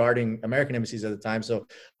embassy guarding American embassies at the time, so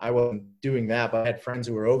I wasn't doing that, but I had friends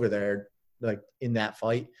who were over there like in that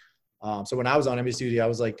fight. So when I was on embassy duty, I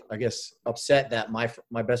was like, I guess, upset that my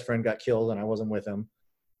best friend got killed and I wasn't with him.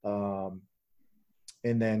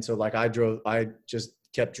 And then, so like I just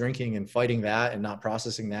kept drinking and fighting that and not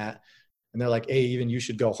processing that. And they're like, hey, even you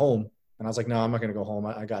should go home. And I was like, no, I'm not going to go home.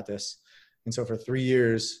 I got this. And so for 3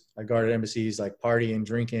 years, I guarded embassies, like partying,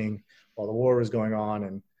 drinking while the war was going on,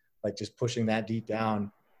 and like just pushing that deep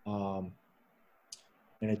down. And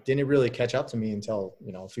it didn't really catch up to me until,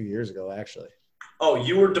 a few years ago, actually. Oh,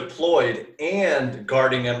 you were deployed and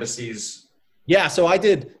guarding embassies. Yeah, so I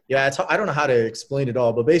did. Yeah, I don't know how to explain it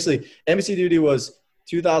all, but basically, embassy duty was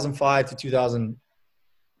 2005 to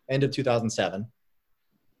end of 2007,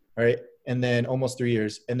 right? And then almost 3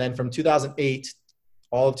 years. And then from 2008,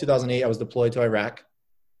 all of 2008, I was deployed to Iraq,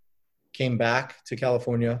 came back to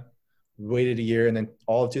California, waited a year, and then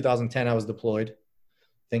all of 2010, I was deployed,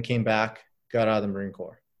 then came back, got out of the Marine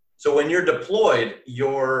Corps. So when you're deployed,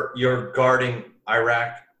 you're guarding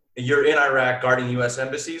Iraq. You're in Iraq guarding U.S.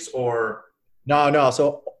 embassies, or no.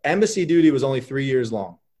 So embassy duty was only 3 years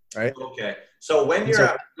long, right? Okay. So when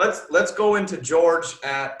you're let's go into George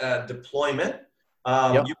at deployment.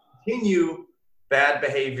 Yep. You continue bad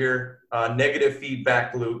behavior, negative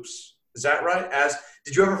feedback loops. Is that right?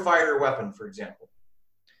 Did you ever fire your weapon, for example?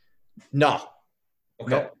 No.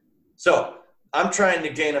 Okay. Nope. So I'm trying to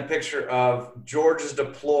gain a picture of George's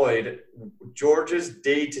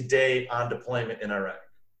day-to-day on deployment in Iraq.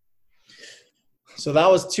 So that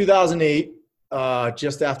was 2008,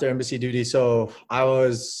 just after embassy duty. So I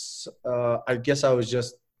guess I was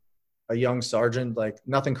just a young sergeant, like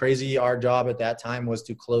nothing crazy. Our job at that time was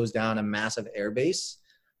to close down a massive airbase.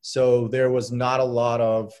 So there was not a lot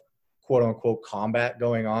of quote unquote combat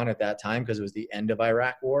going on at that time because it was the end of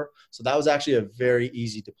Iraq war. So that was actually a very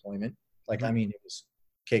easy deployment. Like, I mean, it was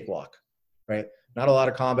cakewalk, right? Not a lot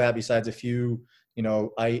of combat besides a few,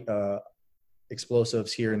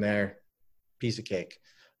 explosives here and there, piece of cake.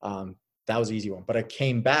 That was an easy one. But I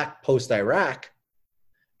came back post-Iraq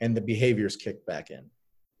and the behaviors kicked back in.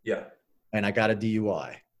 Yeah. And I got a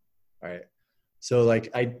DUI, right? So I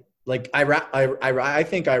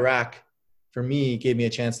think Iraq, for me, gave me a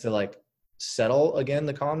chance to like settle again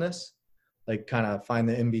the calmness, like kind of find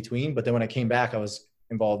the in-between. But then when I came back, I was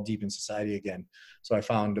involved deep in society again. So I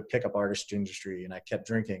found a pickup artist industry and I kept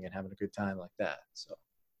drinking and having a good time like that. So.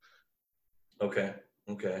 Okay.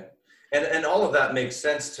 And all of that makes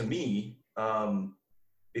sense to me,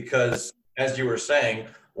 because as you were saying,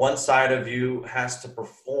 one side of you has to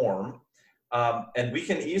perform, and we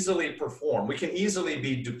can easily perform. We can easily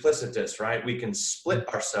be duplicitous, right? We can split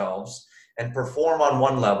ourselves and perform on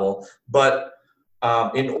one level, but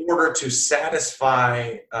in order to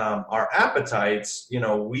satisfy our appetites,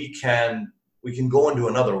 we can go into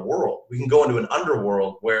another world. We can go into an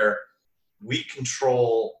underworld where we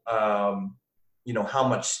control, how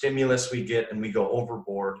much stimulus we get, and we go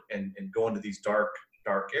overboard and go into these dark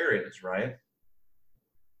areas, right?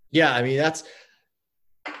 Yeah, I mean, that's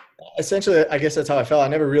essentially, I guess that's how I felt. I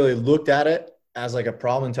never really looked at it as like a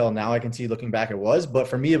problem until now. I can see looking back it was, but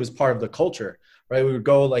for me, it was part of the culture, right? We would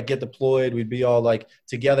go like get deployed. We'd be all like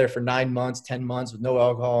together for 9 months, 10 months with no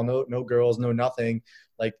alcohol, no girls, no nothing,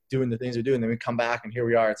 like doing the things we're doing. Then we come back and here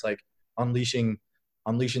we are. It's like unleashing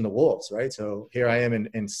the wolves, right? So here I am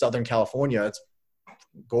in Southern California. It's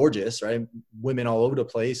gorgeous, right? Women all over the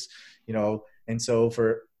place, and so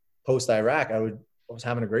for post-Iraq, I was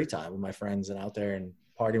having a great time with my friends and out there and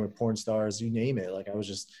partying with porn stars, you name it. Like I was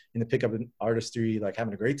just in the pickup artistry, like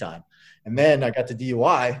having a great time. And then I got the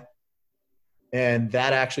DUI, and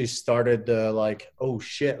that actually started the like, oh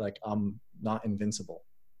shit, like I'm not invincible,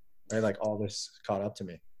 right? Like all this caught up to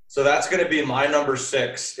me. So that's going to be my number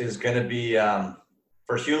 6 is going to be,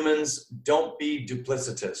 for humans, don't be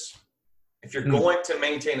duplicitous. If you're going to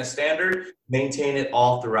maintain a standard, maintain it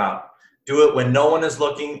all throughout. Do it when no one is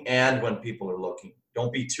looking and when people are looking.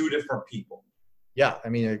 Don't be two different people. Yeah, I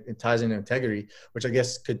mean, it ties into integrity, which I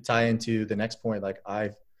guess could tie into the next point. Like I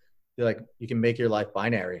feel like you can make your life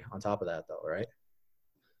binary on top of that, though, right?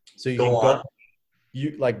 So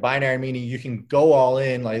you like binary meaning you can go all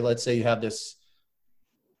in. Like let's say you have this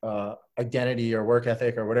identity or work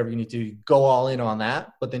ethic or whatever you need to go all in on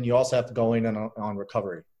that, but then you also have to go in on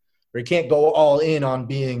recovery. Or you can't go all in on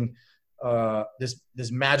being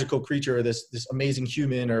this magical creature, or this amazing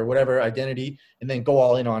human or whatever identity, and then go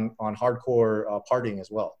all in on hardcore partying as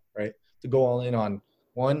well, right? To go all in on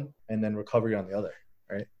one and then recovery on the other,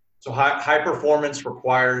 right? So high performance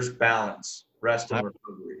requires balance, rest and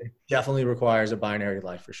recovery. It definitely requires a binary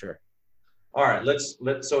life for sure. All right, let's.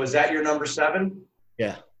 So is that your number 7?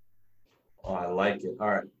 Yeah. Oh, I like it.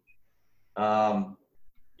 All right.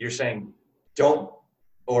 You're saying don't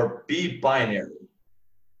or be binary.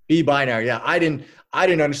 Be binary. Yeah. I didn't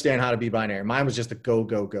understand how to be binary. Mine was just a go,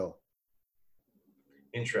 go, go.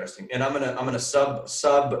 Interesting. And I'm gonna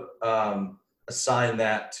assign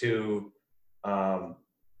that to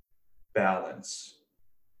balance.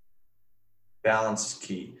 Balance is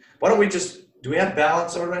key. Why don't we do we have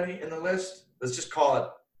balance already in the list? Let's just call it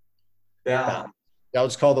balance. Yeah, I'll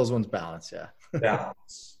just call those ones balance. Yeah.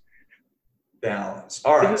 Balance.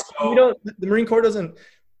 All right. So, the Marine Corps doesn't,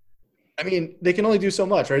 I mean, they can only do so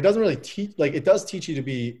much, right? It doesn't really teach, like, it does teach you to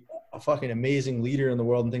be a fucking amazing leader in the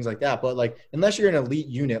world and things like that. But like, unless you're an elite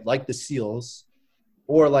unit like the SEALs,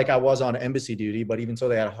 or like I was on embassy duty, but even so,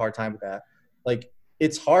 they had a hard time with that. Like,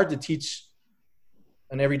 it's hard to teach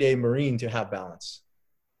an everyday Marine to have balance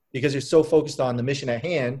because you're so focused on the mission at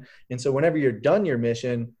hand. And so whenever you're done your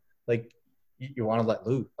mission, like, you want to let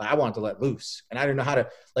loose. I wanted to let loose, and I didn't know how to,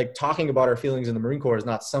 like, talking about our feelings in the Marine Corps is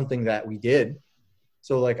not something that we did.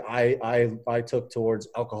 So like I took towards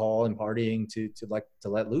alcohol and partying to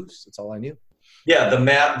let loose. That's all I knew. Yeah. The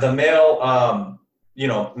male,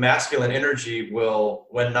 masculine energy will,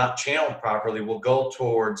 when not channeled properly, will go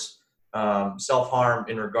towards self-harm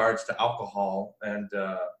in regards to alcohol and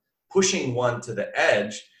pushing one to the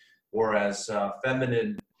edge, whereas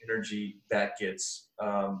feminine energy that gets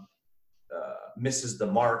misses the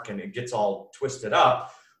mark and it gets all twisted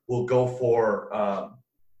up will go for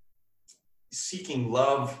seeking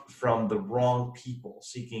love from the wrong people,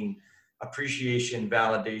 seeking appreciation,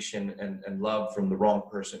 validation, and love from the wrong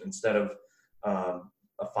person instead of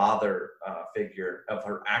a father figure of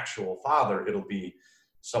her actual father. It'll be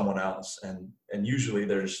someone else, and usually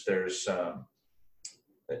there's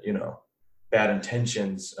bad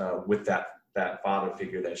intentions with that father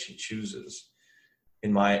figure that she chooses.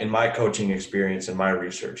 In my coaching experience and my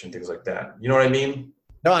research and things like that, you know what I mean?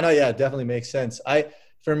 No, yeah, it definitely makes sense.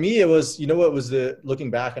 For me, it was, what was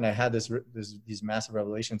looking back, and I had these massive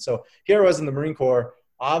revelations. So here I was in the Marine Corps.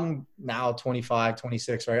 I'm now 25,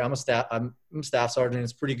 26, right? I'm a staff sergeant.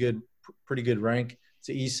 It's pretty good rank. It's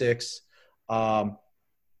an E6.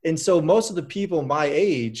 And so most of the people my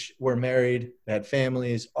age were married, had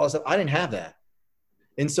families, all this stuff. I didn't have that.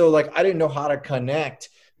 And so like, I didn't know how to connect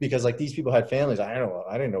because like these people had families. I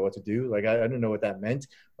didn't know what to do. Like, I didn't know what that meant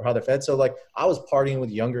or how they're fed. So like I was partying with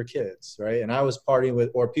younger kids, right? And I was partying with,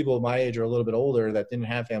 or people my age or a little bit older that didn't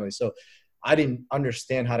have families. So I didn't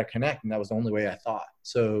understand how to connect. And that was the only way I thought.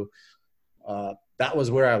 So that was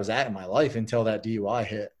where I was at in my life until that DUI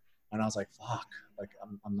hit. And I was like, fuck, like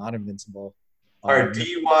I'm not invincible. All right.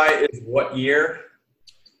 DUI is what year?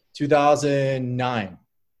 2009,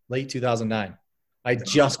 late 2009. I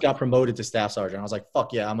just got promoted to staff sergeant. I was like,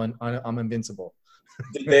 fuck yeah, I'm invincible.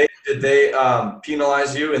 Did they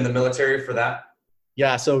penalize you in the military for that?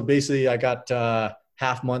 Yeah. So basically I got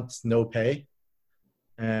half months, no pay,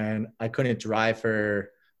 and I couldn't drive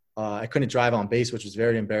on base, which was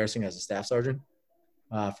very embarrassing as a staff sergeant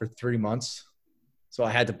for 3 months. So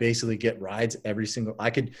I had to basically get rides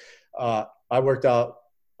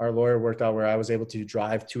our lawyer worked out where I was able to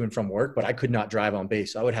drive to and from work, but I could not drive on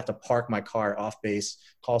base. So I would have to park my car off base,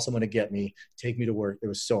 call someone to get me, take me to work. It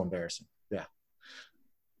was so embarrassing. Yeah.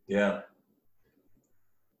 Yeah.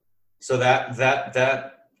 So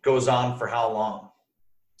that goes on for how long?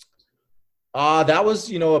 That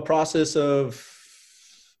was, a process of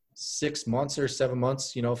 6 months or 7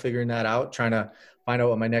 months, figuring that out, trying to find out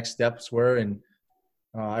what my next steps were. And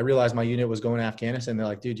I realized my unit was going to Afghanistan. They're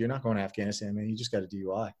like, dude, you're not going to Afghanistan, man. You just got a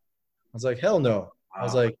DUI. I was like, hell no. Wow. I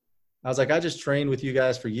was like, I just trained with you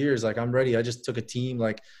guys for years. Like, I'm ready. I just took a team.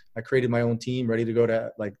 Like, I created my own team ready to go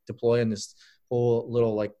to like deploy in this whole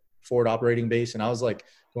little like forward operating base. And I was like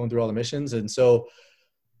going through all the missions. And so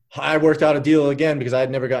I worked out a deal again because I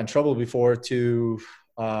had never gotten in trouble before to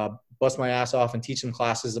bust my ass off and teach some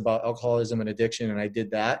classes about alcoholism and addiction. And I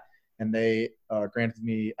did that. And they granted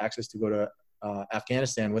me access to go to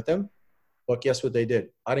Afghanistan with them. But guess what they did?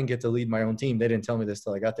 I didn't get to lead my own team. They didn't tell me this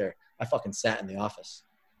till I got there. I fucking sat in the office.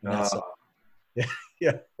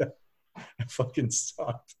 Yeah. I fucking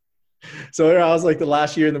sucked. So there I was like the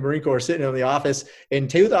last year in the Marine Corps sitting in the office. And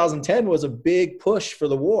 2010 was a big push for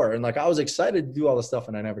the war. And like I was excited to do all the stuff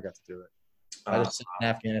and I never got to do it. I just sat in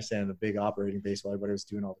Afghanistan in the big operating base while everybody was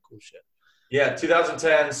doing all the cool shit. Yeah,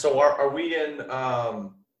 2010. So are we in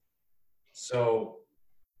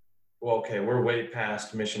okay, we're way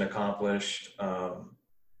past mission accomplished.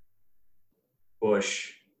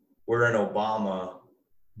 Bush, we're in Obama.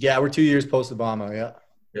 Yeah, we're 2 years post Obama. Yeah.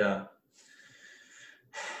 Yeah.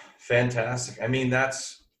 Fantastic. I mean, that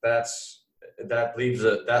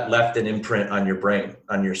left an imprint on your brain,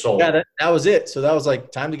 on your soul. Yeah, that was it. So that was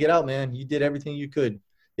like, time to get out, man. You did everything you could.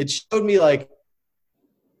 It showed me like,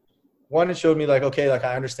 okay, like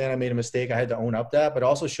I understand I made a mistake. I had to own up that, but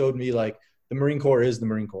also showed me like the Marine Corps is the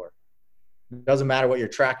Marine Corps. It doesn't matter what your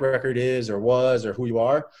track record is or was or who you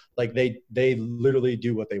are. Like they literally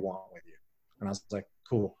do what they want with you. And I was like,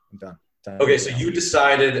 cool, I'm done. Okay, so you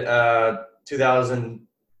decided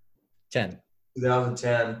 2010,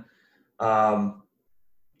 10.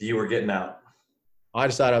 you were getting out. I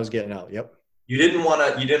decided I was getting out. Yep. You didn't want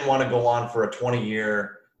to go on for a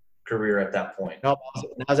 20-year career at that point. No,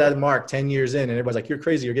 I was at the mark 10 years in, and everybody's like, "You're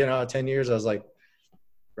crazy. You're getting out of 10 years." I was like,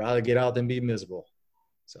 rather get out than be miserable.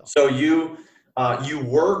 So you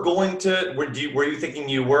were going to, were you thinking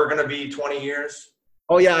you were going to be 20 years?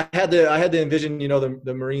 Oh yeah, I had to envision,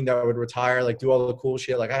 the Marine that would retire, like do all the cool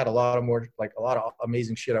shit. Like I had a lot of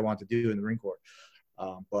amazing shit I wanted to do in the Marine Corps.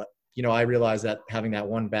 But I realized that having that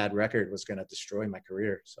one bad record was going to destroy my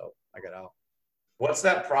career. So I got out. What's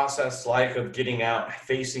that process like of getting out,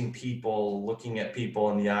 facing people, looking at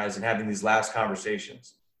people in the eyes and having these last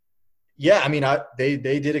conversations? Yeah. I mean, they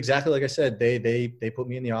did exactly like I said. They put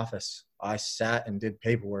me in the office. I sat and did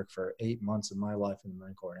paperwork for 8 months of my life in the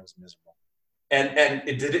Marine Corps, and it was miserable. And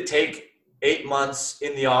did it take 8 months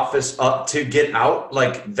in the office up to get out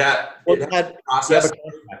like that? Process,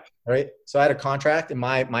 right? So I had a contract, and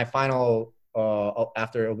my final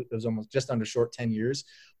after it was almost just under short 10 years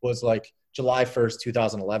was like July 1st,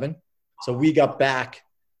 2011. So we got back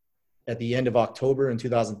at the end of October in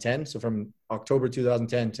 2010. So from October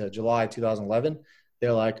 2010 to July 2011,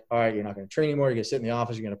 they're like, all right, you're not going to train anymore. You're going to sit in the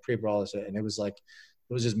office. You're going to paper all this. And it was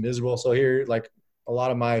just miserable. So here, like a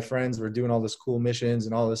lot of my friends were doing all this cool missions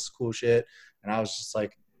and all this cool shit. And I was just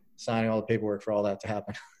like signing all the paperwork for all that to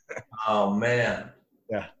happen. Oh man.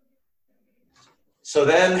 Yeah. So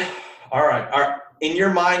then, all right. In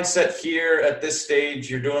your mindset here at this stage,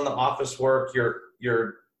 you're doing the office work, you're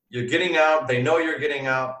getting out. They know you're getting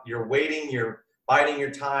out. You're waiting. You're biding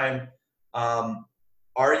your time.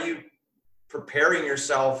 Are you preparing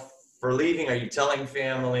yourself for leaving? Are you telling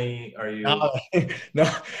family? Are you? No,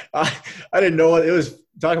 I didn't know what it was.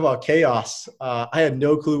 Talking about chaos. I had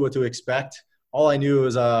no clue what to expect. All I knew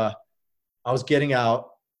was I was getting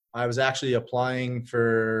out. I was actually applying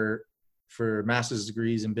for master's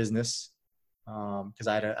degrees in business because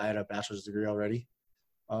I had a bachelor's degree already.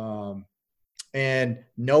 And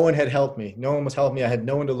no one had helped me. No one was helping me. I had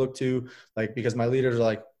no one to look to, like, because my leaders are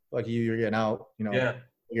like you're getting out, Yeah.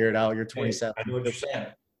 Figure it out. You're 27. I know what you're saying.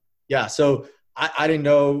 Yeah. So I didn't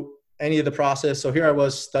know any of the process. So here I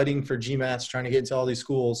was studying for GMATs, trying to get into all these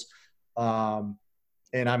schools. And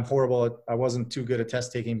I'm horrible. I wasn't too good at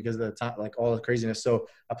test taking because of the time, like all the craziness. So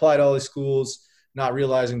I applied to all these schools, not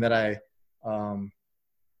realizing that I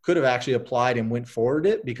could have actually applied and went forward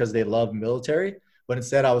it because they love military. But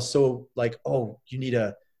instead I was so like, oh, you need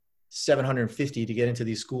a 750 to get into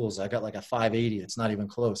these schools. I got like a 580. It's not even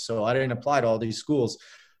close. So I didn't apply to all these schools.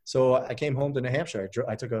 So I came home to New Hampshire.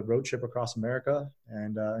 I took a road trip across America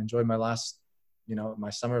and enjoyed my last, my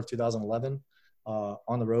summer of 2011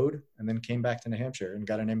 on the road, and then came back to New Hampshire and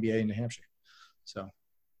got an MBA in New Hampshire. So,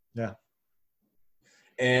 yeah.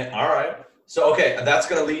 And all right. So, okay, that's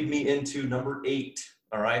going to lead me into number 8.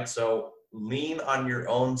 All right. So lean on your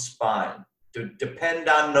own spine. Depend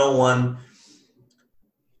on no one,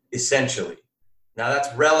 essentially. Now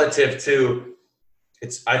that's relative to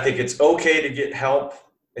I think it's okay to get help.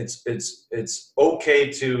 It's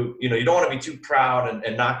okay to, you don't want to be too proud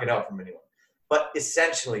and not get help from anyone. But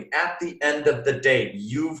essentially, at the end of the day,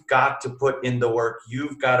 you've got to put in the work.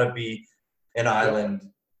 You've got to be an island.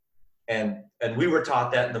 And we were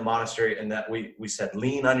taught that in the monastery, and that we said,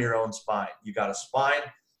 lean on your own spine. You got a spine,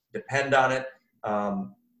 depend on it.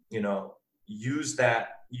 Use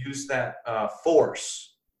that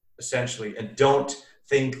force, essentially, and don't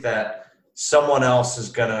think that someone else is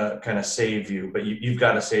gonna kind of save you, but you've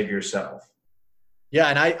got to save yourself. Yeah,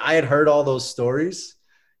 and I had heard all those stories,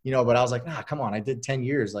 but I was like, nah, come on, I did 10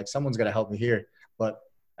 years. Like, someone's got to help me here. But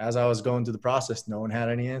as I was going through the process, no one had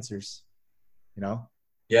any answers,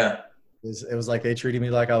 Yeah. It was like they treated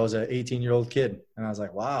me like I was an 18-year-old kid. And I was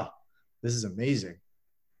like, wow, this is amazing.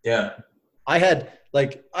 Yeah. I had,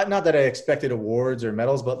 not that I expected awards or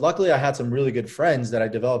medals, but luckily I had some really good friends that I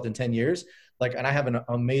developed in 10 years. And I have an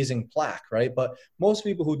amazing plaque, right? But most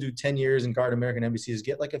people who do 10 years in Guard American embassies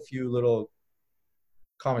get like a few little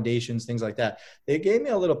accommodations, things like that. They gave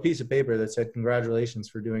me a little piece of paper that said, congratulations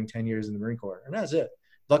for doing 10 years in the Marine Corps. And that's it.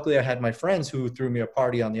 Luckily, I had my friends who threw me a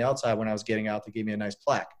party on the outside when I was getting out that gave me a nice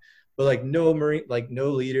plaque. But no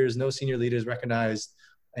leaders, no senior leaders recognized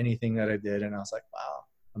anything that I did. And I was like, wow,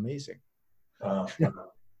 amazing.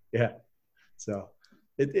 Yeah. So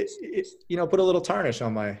it put a little tarnish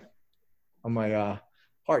on my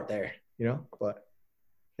heart there, but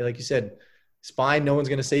like you said, spine, no one's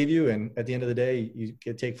going to save you. And at the end of the day, you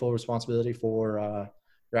can take full responsibility for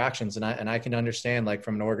actions. And I can understand, like,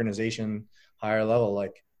 from an organization higher level,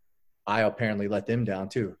 like, I apparently let them down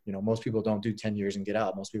too. You know, most people don't do 10 years and get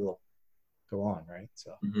out. Most people go on, right?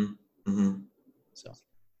 So, so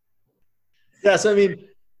yeah. So I mean,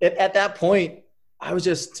 at that point, I was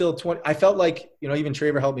just still 20. I felt like, you know, even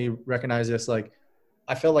Traver helped me recognize this. Like,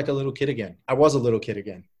 I felt like a little kid again. I was a little kid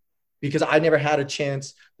again because I never had a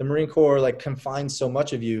chance. The Marine Corps, like, confines so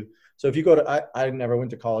much of you. So if you go to, I never went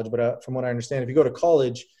to college, but from what I understand, if you go to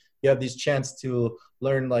college, you have these chance to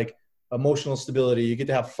learn, like, emotional stability. You get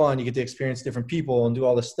to have fun. You get to experience different people and do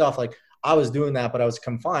all this stuff. Like, I was doing that, but I was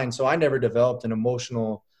confined. So I never developed an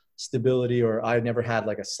emotional stability, or I never had,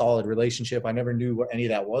 like, a solid relationship. I never knew what any of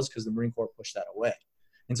that was because the Marine Corps pushed that away.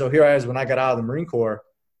 And so here I was, when I got out of the Marine Corps,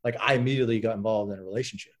 like, I immediately got involved in a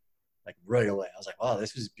relationship, like, right away. I was like, wow,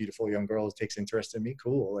 this is a beautiful young girl who takes interest in me.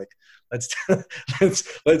 Cool. Like, let's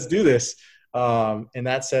do this. And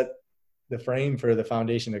that set the frame for the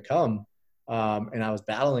foundation to come. And I was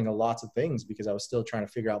battling lots of things because I was still trying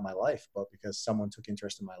to figure out my life, but because someone took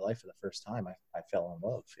interest in my life for the first time, I fell in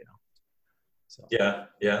love, you know? So. Yeah.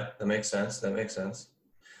 That makes sense.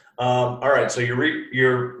 All right. So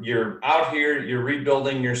you're out here, you're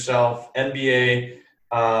rebuilding yourself, MBA.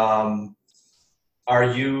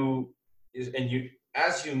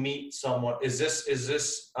 As you meet someone, is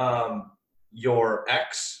this your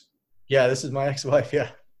ex? Yeah, this is my ex-wife. Yeah.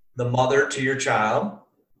 The mother to your child?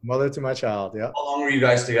 Mother to my child. Yeah. How long were you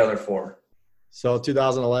guys together for? So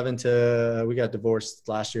 2011 we got divorced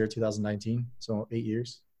last year, 2019. So 8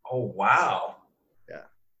 years. Oh, wow. Yeah.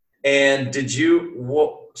 And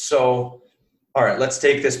all right, let's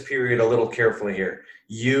take this period a little carefully here.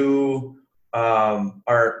 You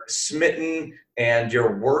are smitten and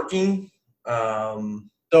you're working.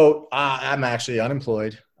 So I'm actually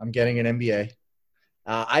unemployed. I'm getting an MBA.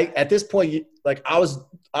 At this point, like, I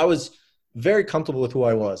was very comfortable with who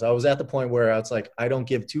I was. I was at the point where I was like, I don't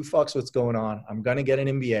give two fucks what's going on. I'm going to get an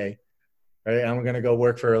MBA, right? And I'm going to go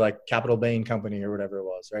work for, like, Capital Bain Company or whatever it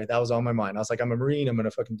was, right? That was on my mind. I was like, I'm a Marine. I'm going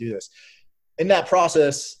to fucking do this. In that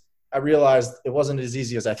process, I realized it wasn't as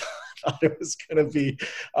easy as I thought it was going to be.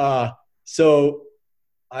 So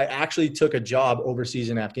I actually took a job overseas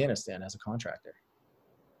in Afghanistan as a contractor.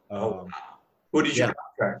 Who did you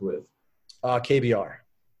contract with? KBR.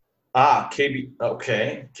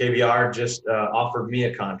 Okay. KBR just offered me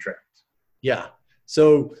a contract. Yeah.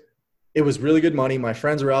 So it was really good money. My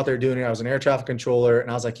friends were out there doing it. I was an air traffic controller. And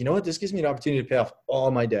I was like, you know what? This gives me an opportunity to pay off all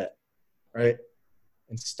my debt, right?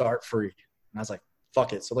 And start free. And I was like,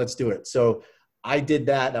 fuck it. So let's do it. So I did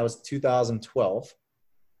that. That was 2012.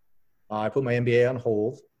 I put my MBA on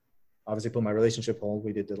hold. Obviously put my relationship on hold.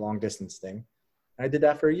 We did the long distance thing. And I did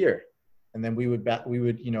that for a year. And then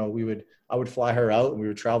I would fly her out and we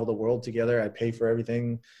would travel the world together. I'd pay for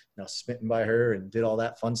everything, smitten by her, and did all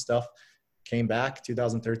that fun stuff. Came back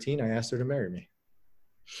 2013. I asked her to marry me.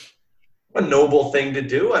 A noble thing to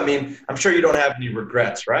do. I mean, I'm sure you don't have any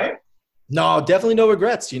regrets, right? No, definitely no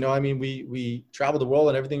regrets. I mean, we traveled the world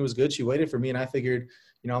and everything was good. She waited for me, and I figured,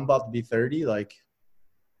 I'm about to be 30. Like,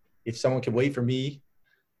 if someone could wait for me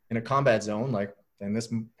in a combat zone, like, then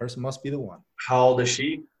this person must be the one. How old is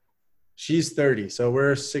she? She's 30. So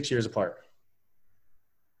we're 6 years apart.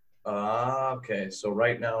 Okay. So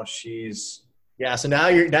right now she's. Yeah. So now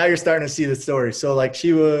you're starting to see the story. So, like,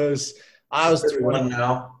 I was 21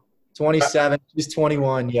 now. 27. She's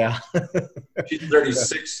 21. Yeah. She's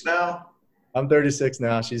 36 now. I'm 36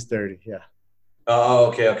 now. She's 30. Yeah.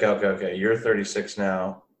 Oh, okay. You're 36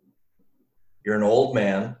 now. You're an old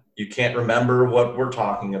man. You can't remember what we're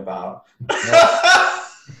talking about.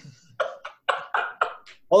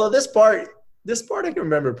 Although this part I can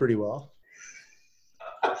remember pretty well.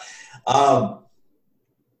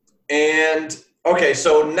 And okay,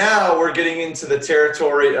 so now we're getting into the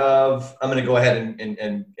territory of, I'm going to go ahead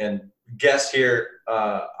and guess here,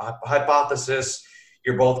 hypothesis,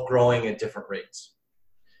 you're both growing at different rates.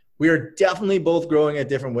 We are definitely both growing at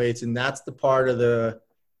different rates, and that's the part of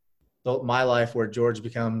my life where George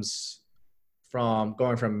becomes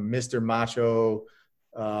going from Mr. Macho,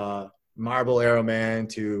 marble arrow man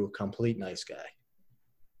to complete nice guy,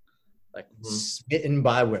 like smitten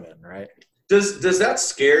by women, right? Does that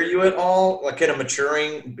scare you at all? Like, in a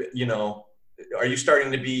maturing, are you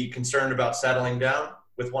starting to be concerned about settling down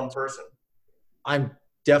with one person? I'm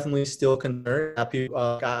definitely still concerned.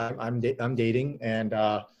 I'm dating, and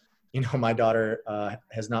my daughter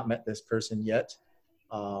has not met this person yet.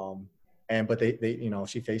 But they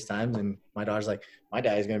she FaceTimes, and my daughter's like, my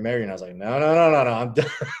daddy's going to marry you. And I was like, no. I'm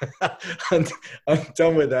done. I'm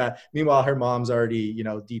done with that. Meanwhile, her mom's already,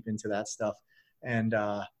 deep into that stuff. And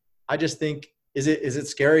I just think, is it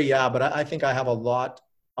scary? Yeah. But I think I have a lot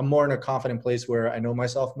I'm more in a confident place where I know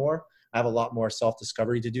myself more. I have a lot more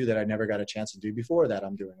self-discovery to do that I never got a chance to do before that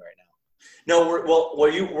I'm doing right now. No, were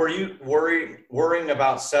you worrying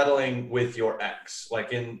about settling with your ex?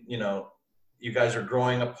 Like you guys are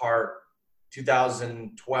growing apart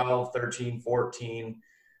 2012, 13, 14.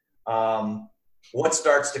 What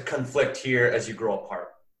starts to conflict here as you grow apart?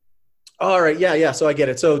 All right. Yeah. Yeah. So I get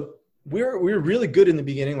it. So we were really good in the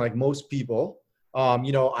beginning, like most people.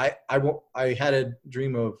 I had a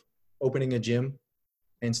dream of opening a gym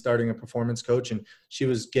and starting a performance coach, and she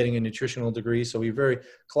was getting a nutritional degree. So we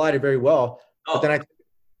collided very well. Oh. But then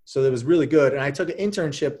so it was really good. And I took an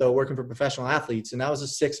internship though, working for professional athletes, and that was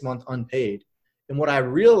a 6-month unpaid. And what I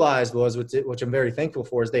realized was, which I'm very thankful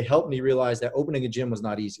for, is they helped me realize that opening a gym was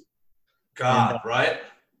not easy. Right?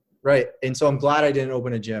 Right. And so I'm glad I didn't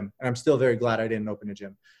open a gym. And I'm still very glad I didn't open a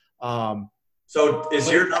gym. So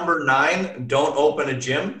is your number 9, don't open a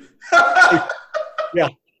gym? Yeah.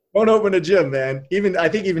 Don't open a gym, man. I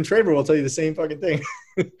think even Traver will tell you the same fucking thing.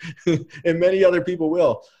 And many other people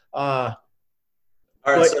will. All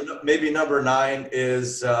right. So maybe number 9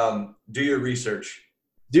 is do your research.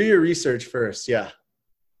 Do your research first. Yeah.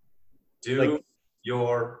 Do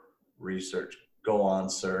your research. Go on,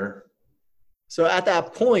 sir. So at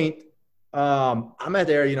that point, I'm at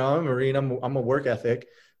there, I'm a Marine. I'm a work ethic.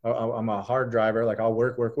 I'm a hard driver. Like I'll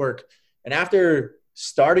work. And after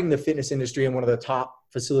starting the fitness industry in one of the top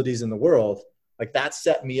facilities in the world, like that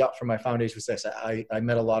set me up for my foundation for success. I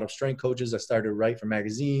met a lot of strength coaches. I started to write for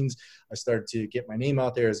magazines. I started to get my name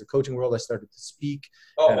out there as a coaching world. I started to speak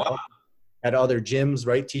at other gyms,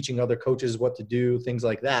 right? Teaching other coaches what to do, things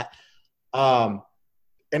like that. And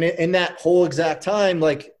in that whole exact time,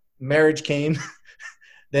 like marriage came,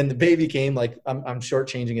 then the baby came. Like I'm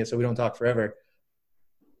shortchanging it so we don't talk forever.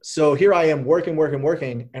 So here I am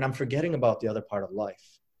working, and I'm forgetting about the other part of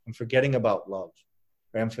life. I'm forgetting about love.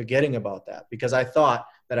 Right? I'm forgetting about that because I thought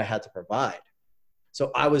that I had to provide.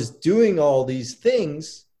 So I was doing all these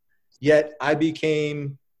things, yet I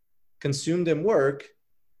became consumed in work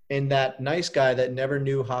and that nice guy that never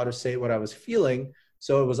knew how to say what I was feeling.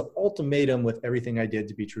 So it was an ultimatum with everything I did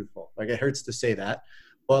to be truthful. Like it hurts to say that,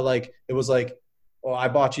 but like, it was like, oh, I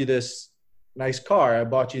bought you this nice car. I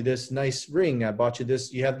bought you this nice ring. I bought you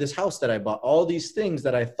this, you have this house that I bought, all these things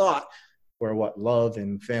that I thought were what love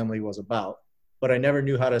and family was about. But I never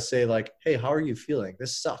knew how to say like, hey, how are you feeling?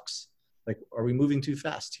 This sucks. Like, are we moving too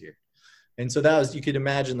fast here? And so that was, you could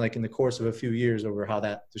imagine like in the course of a few years over how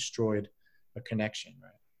that destroyed a connection.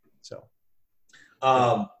 Right. So,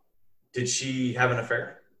 did she have an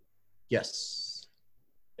affair? Yes.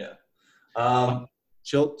 Yeah.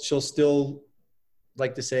 She'll still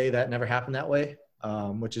like to say that never happened that way,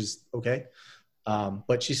 which is okay.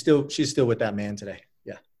 But she's still with that man today.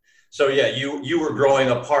 Yeah. So yeah, you were growing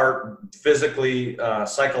apart physically,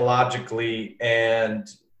 psychologically, and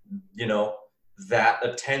that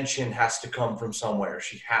attention has to come from somewhere.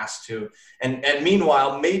 She has to, and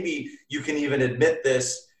meanwhile, maybe you can even admit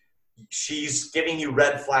this. She's giving you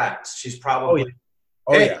red flags. She's probably,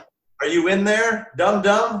 hey, are you in there,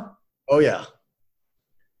 dumb? Oh yeah.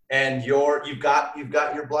 And you've got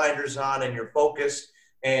your blinders on and you're focused.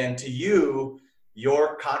 And to you,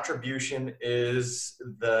 your contribution is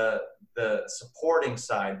the supporting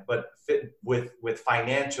side, but fit with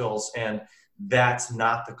financials, and that's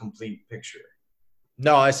not the complete picture.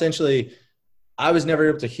 No, essentially, I was never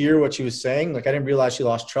able to hear what she was saying. Like I didn't realize she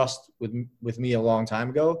lost trust with me a long time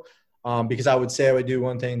ago, because I would say I would do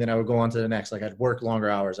one thing, then I would go on to the next. Like I'd work longer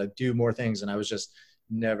hours, I'd do more things, and I was just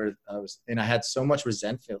and I had so much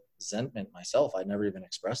resentment myself. I never even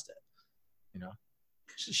expressed it.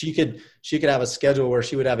 She could have a schedule where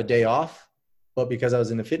she would have a day off, but because I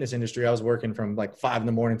was in the fitness industry, I was working from like 5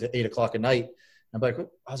 a.m. to 8 o'clock at night. I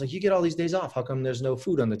was like, you get all these days off. How come there's no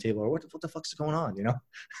food on the table? Or what the fuck's going on? It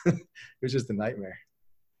was just a nightmare.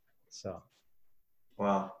 So.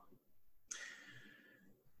 Wow.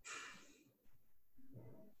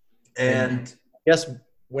 And I guess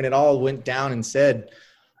when it all went down and said,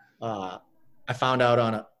 I found out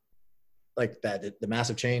on that the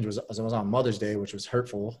massive change was on Mother's Day, which was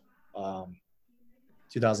hurtful,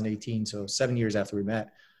 2018. So 7 years after we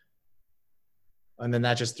met. And then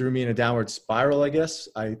that just threw me in a downward spiral, I guess.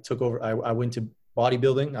 I took over. I went to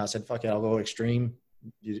bodybuilding. I said, fuck it, I'll go extreme.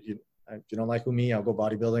 You don't like me, I'll go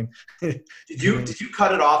bodybuilding. Did you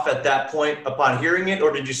cut it off at that point upon hearing it?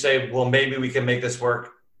 Or did you say, well, maybe we can make this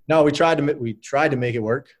work? No, we tried to make it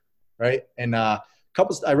work. Right. And I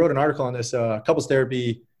wrote an article on this. Couples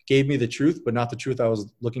therapy gave me the truth, but not the truth I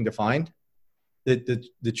was looking to find.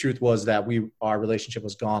 The truth was that our relationship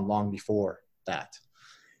was gone long before that.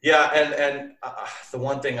 Yeah. And the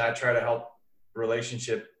one thing I try to help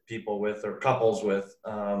relationship people with or couples with,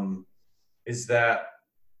 is that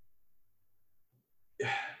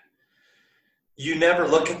you never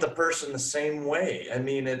look at the person the same way. I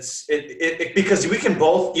mean, because you can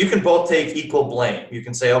both take equal blame. You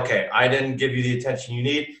can say, okay, I didn't give you the attention you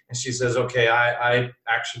need. And she says, okay, I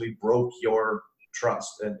actually broke your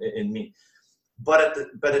trust in me. But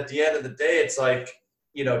at the end of the day, it's like,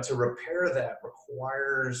 to repair that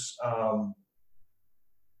requires,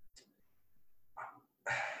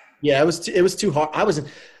 yeah, it was too hard.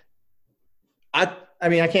 I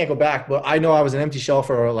mean, I can't go back, but I know I was an empty shell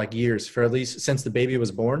for like years, for at least since the baby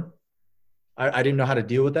was born. I didn't know how to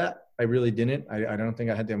deal with that. I really didn't. I don't think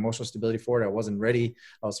I had the emotional stability for it. I wasn't ready.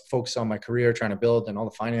 I was focused on my career, trying to build, and all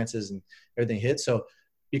the finances and everything hit. So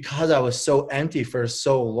because I was so empty for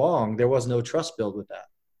so long, there was no trust built with that.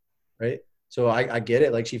 Right. So I get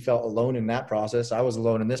it. Like, she felt alone in that process. I was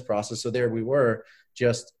alone in this process. So there we were,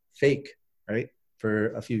 just fake, right,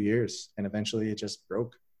 for a few years. And eventually it just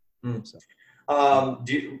broke. So.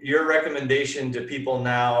 Your recommendation to people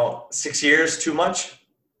now, 6 years, too much?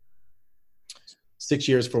 6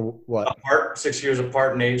 years for what? Apart, 6 years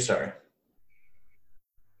apart in age, sorry.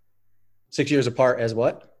 6 years apart as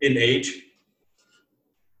what? In age?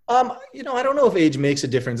 I don't know if age makes a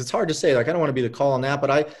difference. It's hard to say. Like, I don't want to be the call on that,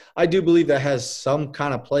 but I do believe that has some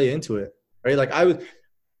kind of play into it, right? Like, I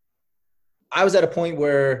was at a point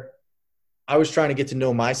where I was trying to get to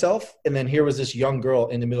know myself, and then here was this young girl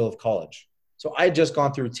in the middle of college. So I had just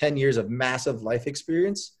gone through 10 years of massive life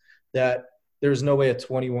experience that there's no way a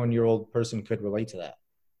 21-year-old person could relate to that.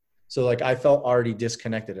 So like, I felt already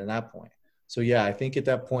disconnected at that point. So yeah, I think at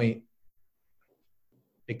that point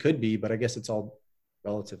it could be, but I guess it's all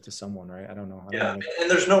relative to someone, right? I don't know. And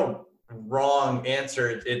there's no wrong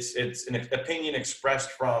answer. It's an opinion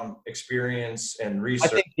expressed from experience and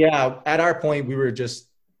research. I think, yeah, at our point, we were just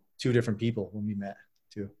two different people when we met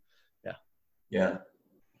too. Yeah.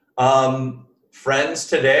 Friends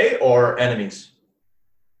today or enemies?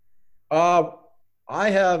 I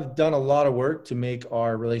have done a lot of work to make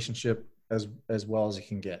our relationship as well as it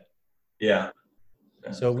can get. Yeah.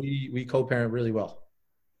 So we co-parent really well.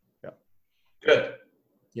 Yeah. Good.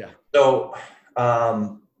 Yeah. So,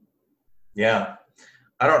 yeah,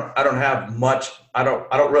 I don't have much. I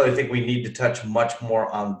don't really think we need to touch much more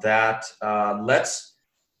on that.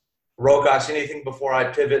 Rogosh, anything before I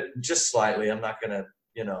pivot just slightly? I'm not gonna,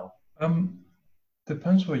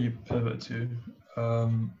 Depends what you pivot to.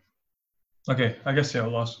 Okay, I guess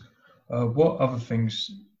I'll ask. What other things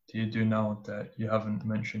do you do now that you haven't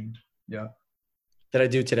mentioned? Yeah. That I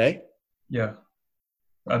do today? Yeah.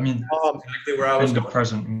 I mean, exactly where I was in the going.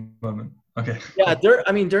 present moment. Okay. Yeah,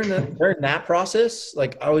 during that process,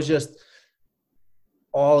 like, I was just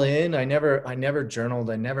all in. I never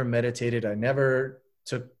journaled. I never meditated. I never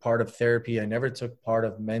took part of therapy. I never took part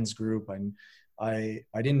of men's group.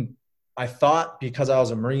 I thought because I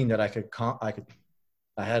was a Marine that I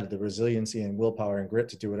had the resiliency and willpower and grit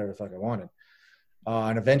to do whatever the fuck I wanted.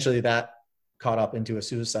 And eventually that caught up into a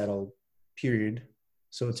suicidal period.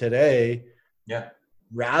 So today, yeah,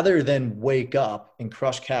 rather than wake up and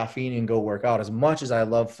crush caffeine and go work out, as much as I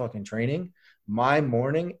love fucking training, my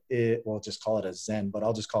morning, just call it a Zen, but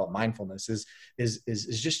I'll just call it mindfulness, is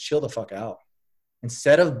just chill the fuck out.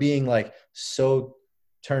 Instead of being like so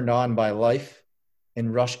turned on by life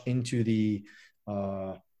and rush into the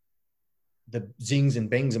zings and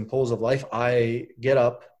bangs and pulls of life, I get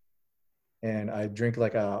up and I drink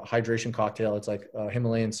like a hydration cocktail. It's like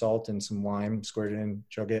Himalayan salt and some lime, squirt it in,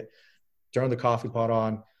 chug it, turn the coffee pot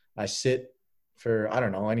on. I sit for, I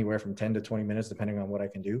don't know, anywhere from 10 to 20 minutes, depending on what I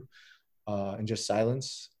can do, and just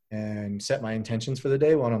silence and set my intentions for the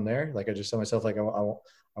day while I'm there. Like, I just tell myself, like,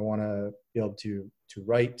 I want to be able to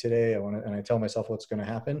write today. And I tell myself what's going to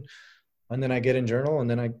happen. And then I get in journal, and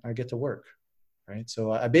then I get to work. Right.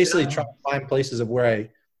 So I basically try to find places of where I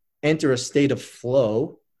enter a state of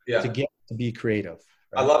flow to get to be creative.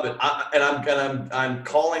 Right? I love it. I'm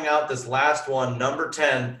calling out this last one. Number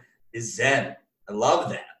 10 is Zen. I love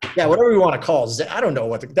that. Yeah. Whatever you want to call Zen. I don't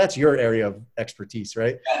know that's your area of expertise,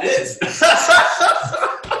 right? That is.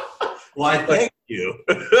 Why, thank you.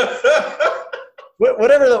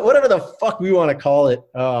 Whatever the fuck we want to call it.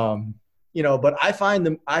 But I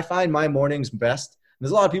find my mornings best. And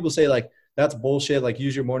there's a lot of people say, like, that's bullshit. Like,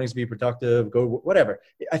 use your mornings to be productive, go whatever.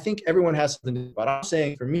 I think everyone has something to do. But I'm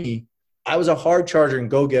saying, for me, I was a hard charger and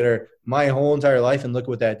go-getter my whole entire life, and look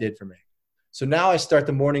what that did for me. So now I start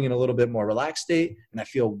the morning in a little bit more relaxed state, and I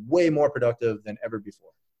feel way more productive than ever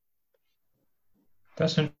before.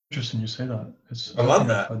 That's interesting you say that. I love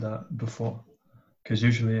that. I've heard that before. Because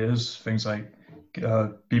usually it is things like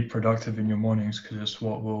be productive in your mornings, because it's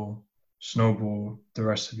what will snowball the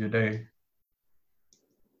rest of your day.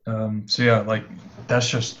 So yeah, like that's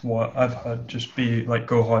just what I've heard. Just be like,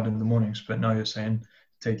 go hard in the mornings, but now you're saying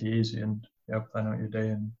take it easy and yeah, plan out your day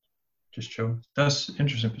and just chill. That's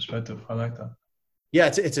interesting perspective. I like that. Yeah,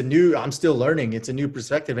 it's a new, I'm still learning. It's a new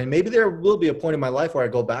perspective. And maybe there will be a point in my life where I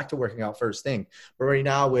go back to working out first thing. But right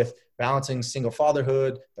now, with balancing single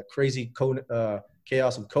fatherhood, the crazy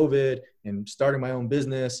chaos of COVID, and starting my own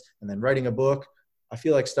business, and then writing a book, I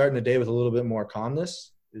feel like starting the day with a little bit more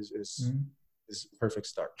calmness is a perfect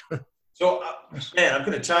start. So, man, I'm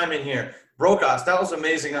going to chime in here. Brokos, that was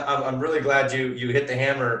amazing. I'm really glad you hit the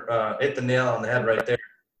hammer, hit the nail on the head right there.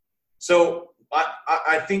 So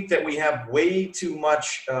I think that we have way too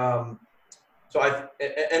much. And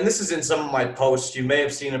this is in some of my posts. You may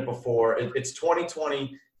have seen it before. It's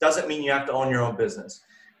 2020. Doesn't mean you have to own your own business.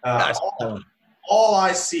 All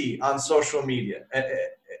I see on social media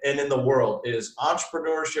and in the world is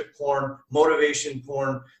entrepreneurship porn, motivation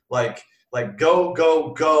porn, like go,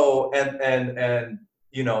 go, go. And,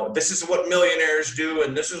 you know, this is what millionaires do.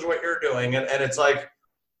 And this is what you're doing. And it's like,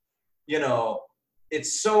 you know,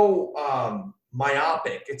 it's so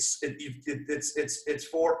myopic. It's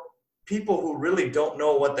for people who really don't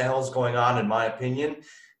know what the hell's going on, in my opinion.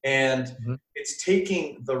 And it's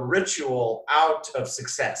taking the ritual out of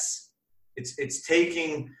success. It's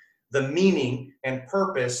taking the meaning and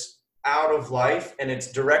purpose out of life, and it's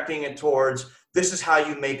directing it towards, this is how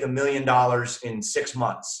you make $1 million in 6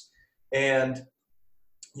 months. And,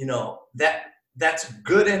 you know, that's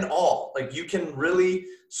good and all. Like, you can really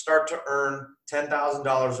start to earn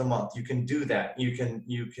 $10,000 a month. You can do that. You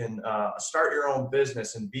can start your own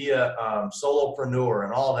business and be a solopreneur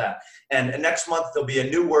and all that. And next month there'll be a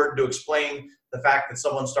new word to explain the fact that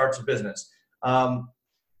someone starts a business.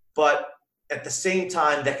 But at the same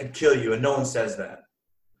time, that could kill you, and no one says that.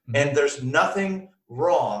 And there's nothing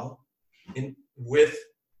wrong with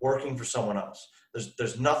working for someone else.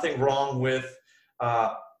 There's nothing wrong with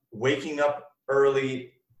waking up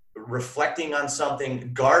early, reflecting on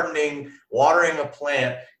something, gardening, watering a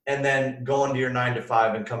plant, and then going to your 9 to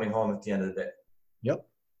 5 and coming home at the end of the day. Yep.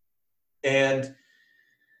 And,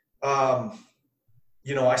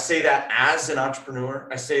 you know, I say that as an entrepreneur,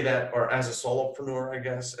 I say that, or as a solopreneur, I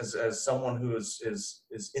guess, as someone who is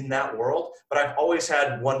in that world, but I've always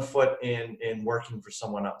had one foot in working for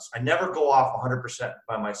someone else. I never go off 100%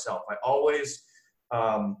 by myself. I always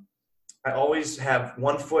have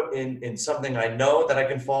one foot in something I know that I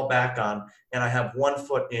can fall back on, and I have one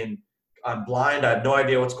foot in, I'm blind, I have no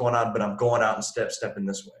idea what's going on, but I'm going out and stepping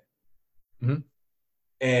this way.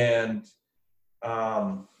 And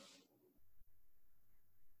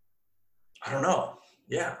I don't know.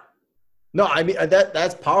 Yeah. No, I mean,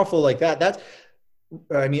 that's powerful like that.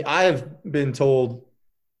 I've been told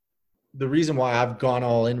the reason why I've gone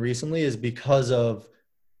all in recently is because of,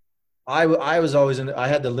 I was always I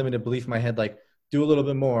had the limited belief in my head, like, do a little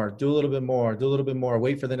bit more, do a little bit more, do a little bit more,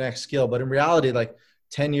 wait for the next skill. But in reality, like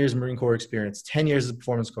 10 years Marine Corps experience, 10 years as a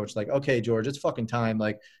performance coach, like, okay, George, it's fucking time.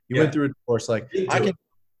 Like, you went through a course, like I can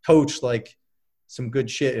coach like some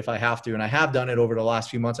good shit if I have to. And I have done it over the last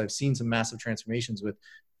few months. I've seen some massive transformations with,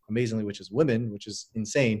 amazingly, which is women, which is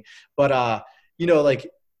insane. But, you know, like,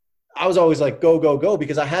 I was always like, go, go, go,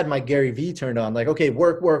 because I had my Gary Vee turned on, like, okay,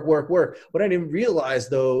 work, work, work, work. What I didn't realize,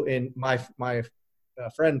 though, in my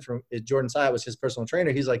friend from Jordan Syatt was his personal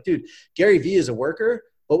trainer. He's like, dude, Gary Vee is a worker,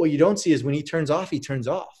 but what you don't see is when he turns off, he turns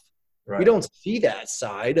off. Right. We don't see that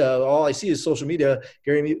side. All I see is social media.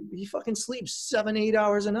 Gary Vee, he fucking sleeps 7-8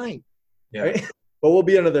 hours a night. Yeah. Right? But we'll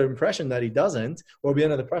be under the impression that he doesn't. We'll be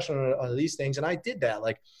under the pressure on these things. And I did that.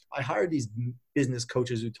 Like, I hired these business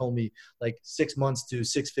coaches who told me like 6 months to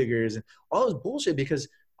 6 figures and all this bullshit because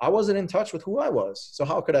I wasn't in touch with who I was. So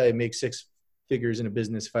how could I make 6 figures in a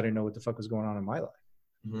business if I didn't know what the fuck was going on in my life?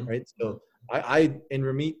 Right. So in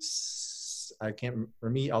Ramit,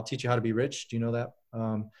 I'll teach you how to be rich. Do you know that?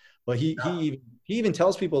 But he even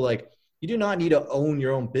tells people, like, you do not need to own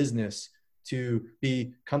your own business to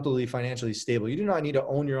be comfortably financially stable. You do not need to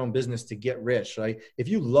own your own business to get rich, right? If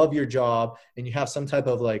you love your job and you have some type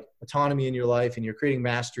of like autonomy in your life and you're creating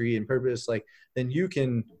mastery and purpose, like, then you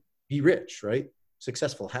can be rich, right?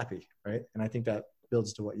 Successful, happy, right? And I think that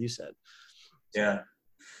builds to what you said. Yeah.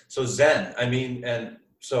 So Zen, I mean, and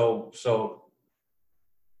so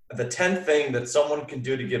the 10th thing that someone can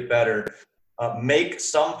do to get better, make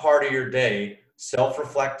some part of your day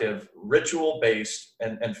self-reflective, ritual-based,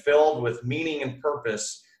 and filled with meaning and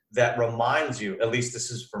purpose that reminds you, at least this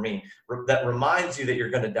is for me, that reminds you that you're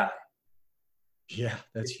going to die. Yeah,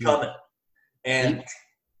 that's huge. Coming. And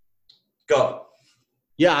go.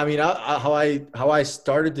 Yeah, I mean, how I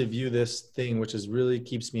started to view this thing, which is really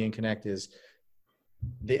keeps me in connect, is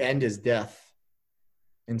the end is death,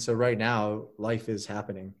 and so right now life is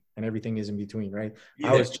happening, and everything is in between. Right? I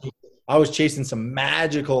Either. was I was chasing some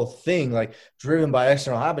magical thing, like driven by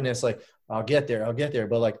external happiness, like I'll get there,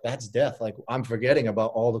 but like that's death. Like I'm forgetting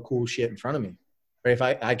about all the cool shit in front of me. Right? If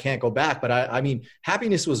I can't go back, but I mean,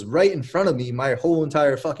 happiness was right in front of me my whole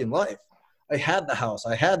entire fucking life. I had the house,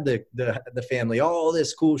 I had the family, all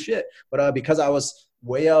this cool shit. But because I was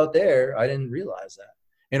way out there, I didn't realize that.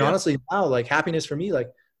 And Yeah. honestly, now like happiness for me,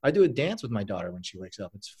 like I do a dance with my daughter when she wakes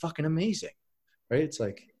up. It's fucking amazing, right? It's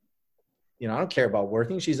like, I don't care about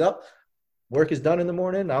working. She's up, work is done in the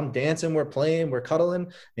morning. I'm dancing, we're playing, we're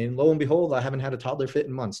cuddling, and lo and behold, I haven't had a toddler fit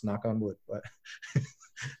in months. Knock on wood, but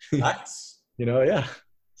Nice. yeah.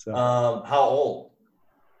 So How old?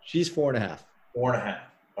 she's 4.5. 4.5.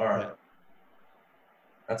 All right. Yeah.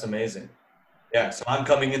 That's amazing. Yeah. So I'm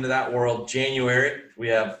coming into that world January. We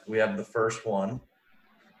have the first one.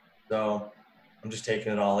 So I'm just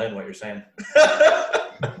taking it all in what you're saying.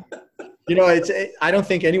 I don't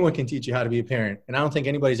think anyone can teach you how to be a parent, and I don't think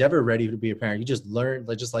anybody's ever ready to be a parent. You just learn,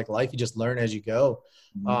 like just like life, you just learn as you go.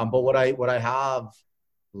 But what I have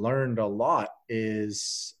learned a lot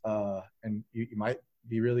is, and you might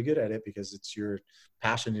be really good at it because it's your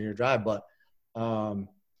passion and your drive. But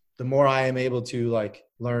the more I am able to like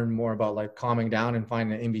learn more about like calming down and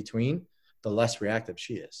finding an in between, the less reactive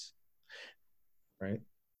she is, right?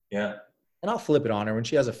 Yeah. And I'll flip it on her when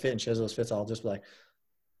she has a fit and she has those fits. I'll just be like,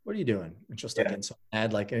 what are you doing? And she'll start getting so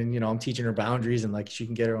mad. Like, and I'm teaching her boundaries and like she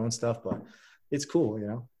can get her own stuff, but it's cool.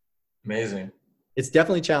 Amazing. It's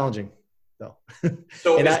definitely challenging though.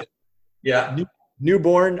 So And yeah.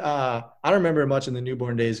 newborn, I don't remember much in the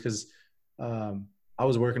newborn days because I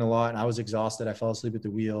was working a lot and I was exhausted. I fell asleep at the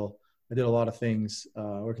wheel. I did a lot of things,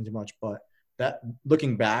 working too much, but that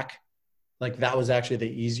looking back, like that was actually the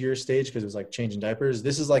easier stage because it was like changing diapers.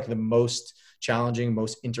 This is like the most challenging,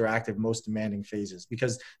 most interactive, most demanding phases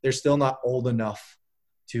because they're still not old enough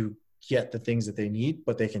to get the things that they need,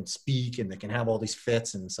 but they can speak and they can have all these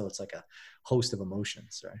fits. And so it's like a host of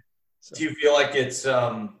emotions, right? So. Do you feel like it's,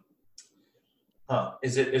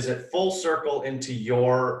 is it full circle into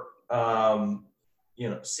your,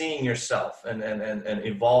 seeing yourself and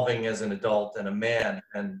evolving as an adult and a man?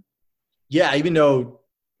 And yeah, even though,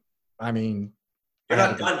 I mean, you're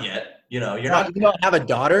not done yet. You're not. Even though I have a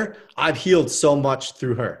daughter, I've healed so much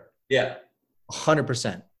through her. Yeah. 100%.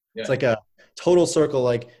 Yeah. It's like a total circle.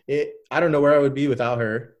 Like I don't know where I would be without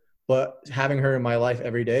her, but having her in my life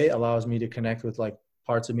every day allows me to connect with like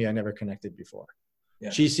parts of me I never connected before. Yeah.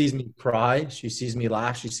 She sees me cry. She sees me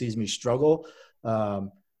laugh. She sees me struggle.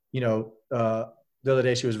 The other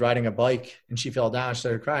day she was riding a bike and she fell down. She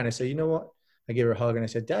started crying. I said, you know what? I gave her a hug and I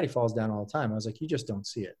said, Daddy falls down all the time. I was like, you just don't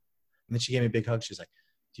see it. And then she gave me a big hug. She's like,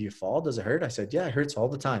 do you fall? Does it hurt? I said, yeah, it hurts all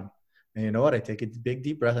the time. And you know what? I take a big,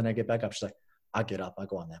 deep breath and I get back up. She's like, I'll get up. I'll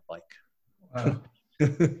go on that bike. Wow.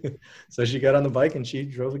 So she got on the bike and she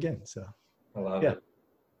drove again. So I love it.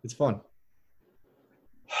 It's fun.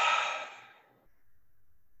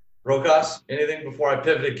 Rokas, anything before I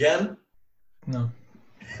pivot again? No.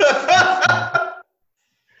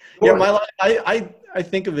 Yeah, my life, I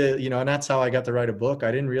think of it, and that's how I got to write a book.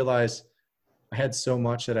 I didn't realize I had so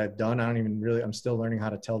much that I've done. I'm still learning how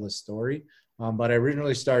to tell this story. But I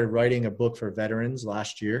originally started writing a book for veterans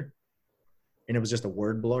last year, and it was just a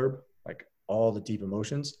word blurb, like all the deep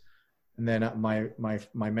emotions. And then my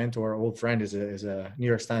mentor, old friend, is a New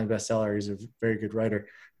York Times bestseller. He's a very good writer.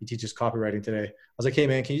 He teaches copywriting today. I was like, hey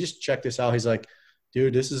man, can you just check this out? He's like,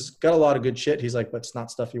 dude, this has got a lot of good shit. He's like, but it's not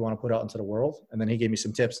stuff you want to put out into the world. And then he gave me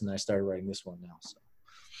some tips, and I started writing this one now. So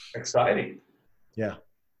exciting. Yeah.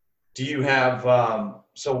 Do you have?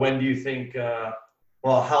 So when do you think?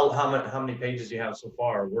 How many pages do you have so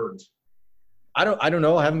far? Words? I don't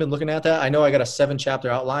know. I haven't been looking at that. I know I got a 7-chapter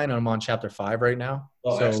outline, and I'm on chapter 5 right now.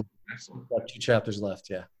 Oh, so excellent. Got 2 chapters left.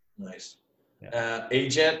 Yeah. Nice. Yeah.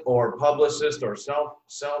 Agent or publicist or self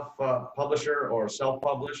publisher or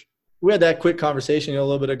self-publish? We had that quick conversation a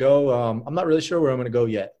little bit ago. I'm not really sure where I'm going to go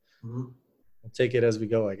yet. Mm-hmm. We'll take it as we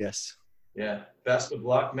go, I guess. Yeah. Best of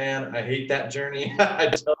luck, man. I hate that journey. I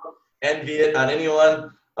don't envy it on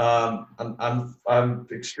anyone. I'm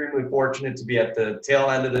extremely fortunate to be at the tail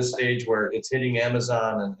end of this stage where it's hitting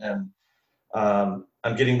Amazon and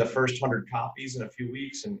I'm getting the first 100 copies in a few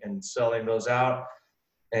weeks and selling those out.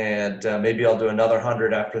 And maybe I'll do another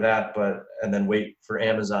 100 after that, and then wait for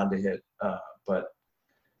Amazon to hit. But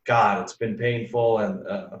God, it's been painful and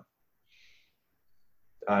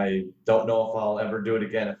I don't know if I'll ever do it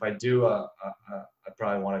again. If I do, I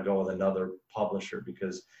probably want to go with another publisher,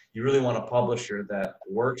 because you really want a publisher that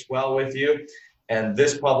works well with you. And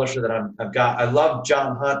this publisher that I've got, I love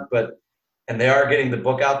John Hunt, and they are getting the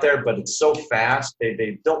book out there, but it's so fast.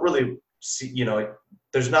 They don't really see,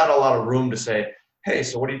 there's not a lot of room to say, hey,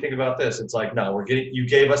 so what do you think about this? It's like, no, you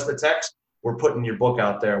gave us the text, we're putting your book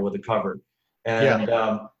out there with a cover. And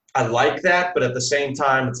I like that, but at the same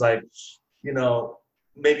time, it's like,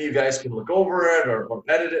 maybe you guys can look over it or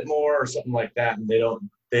edit it more or something like that. And they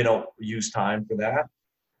don't use time for that.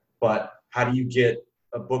 But how do you get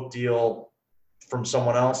a book deal from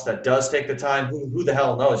someone else that does take the time? Who the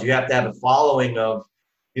hell knows? You have to have a following of,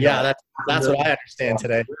 that's what I understand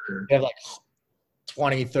today. They have like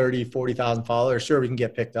 20, 30, 40,000 followers. Sure, we can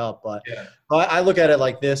get picked up, but I look at it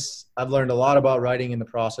like this. I've learned a lot about writing in the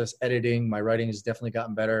process, editing. My writing has definitely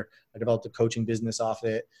gotten better. I developed a coaching business off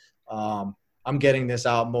it. I'm getting this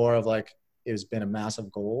out more of like, it's been a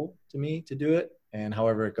massive goal to me to do it. And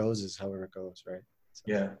however it goes is however it goes, right? So.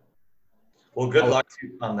 Yeah. Well, good luck to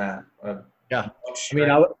you on that. I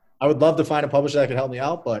mean, I would love to find a publisher that could help me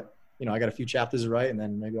out, but I got a few chapters to write, and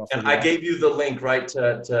then maybe I'll. And I gave you the link, right,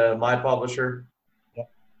 to my publisher.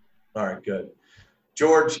 Yep. All right, good.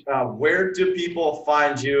 George, where do people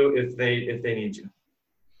find you if they need you?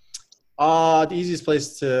 The easiest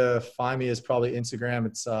place to find me is probably Instagram.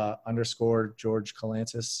 It's _ George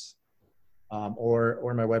Calantis,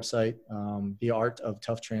 or my website,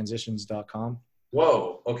 theartoftouughtransitions.com.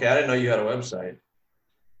 Whoa. Okay. I didn't know you had a website.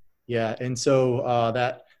 Yeah. And so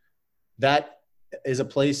that is a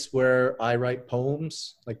place where I write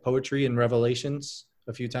poems, like poetry and revelations,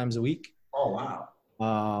 a few times a week. Oh, wow.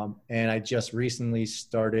 And I just recently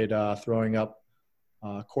started throwing up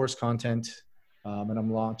course content, and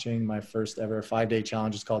I'm launching my first ever 5-day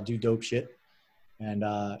challenge. It's called Do Dope Shit. And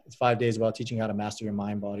it's 5 days about teaching how to master your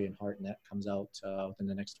mind, body, and heart. And that comes out within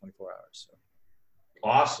the next 24 hours. So.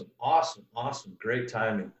 Awesome. Great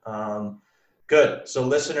timing. Good. So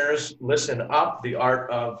listeners, listen up.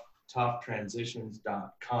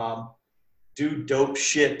 theartoftoughttransitions.com.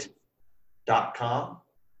 DoDopeShit.com.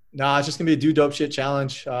 No, it's just going to be a Do Dope Shit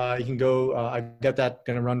challenge. You can go, I got that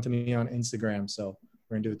going to run to me on Instagram. So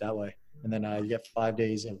we're going to do it that way. And then you get 5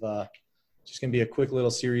 days of just going to be a quick little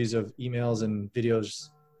series of emails and videos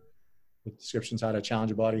with descriptions how to challenge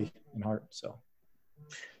your body and heart. So.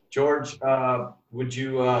 George, would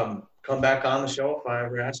you come back on the show if I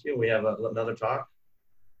ever ask you? We have another talk.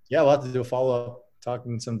 Yeah, we'll have to do a follow-up,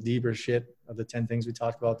 talking some deeper shit of the 10 things we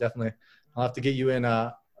talked about. Definitely. I'll have to get you in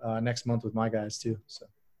next month with my guys too.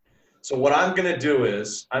 So what I'm going to do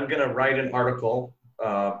is I'm going to write an article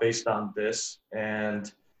based on this,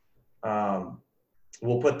 and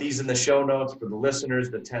we'll put these in the show notes for the listeners,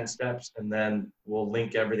 the 10 steps, and then we'll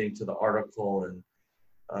link everything to the article. And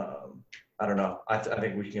I don't know. I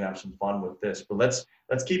think we can have some fun with this, but let's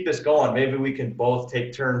keep this going. Maybe we can both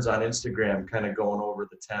take turns on Instagram, kind of going over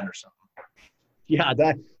the 10 or something. Yeah,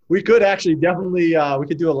 that we could actually definitely, we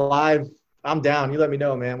could do a live. I'm down. You let me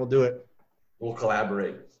know, man. We'll do it. We'll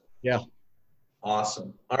collaborate. Yeah.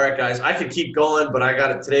 Awesome. All right, guys. I could keep going, but I got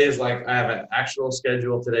it. Today is like, I have an actual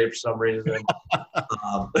schedule today for some reason.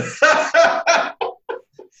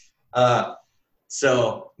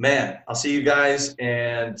 So, man, I'll see you guys,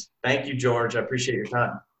 and thank you, George. I appreciate your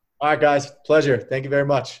time. All right, guys. Pleasure. Thank you very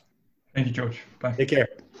much. Thank you, George. Bye. Take care.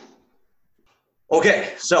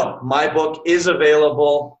 Okay, so my book is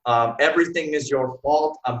available. Everything is Your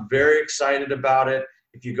Fault. I'm very excited about it.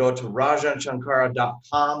 If you go to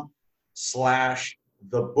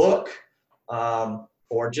rajanshankara.com/thebook,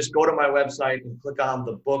 or just go to my website and click on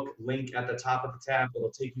the book link at the top of the tab.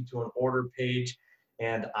 It'll take you to an order page.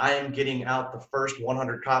 And I am getting out the first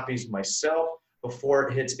 100 copies myself before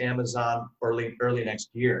it hits Amazon early next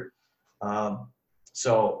year.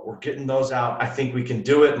 So we're getting those out. I think we can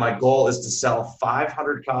do it. My goal is to sell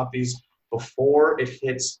 500 copies before it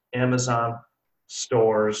hits Amazon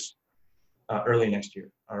stores early next year.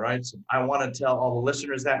 All right. So I want to tell all the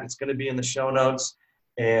listeners that it's going to be in the show notes.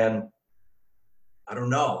 And I don't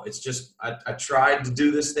know. It's just I tried to do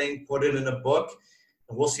this thing, put it in a book.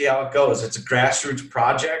 We'll see how it goes. It's a grassroots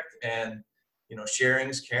project, and sharing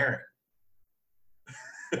is caring.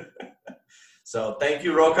 So thank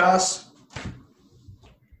you, Rokas.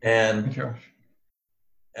 And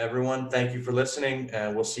everyone, thank you for listening,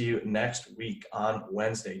 and we'll see you next week on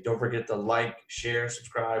Wednesday. Don't forget to like, share,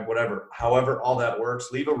 subscribe, however all that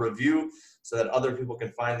works. Leave a review so that other people can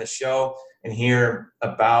find the show and hear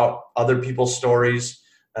about other people's stories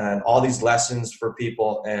and all these lessons for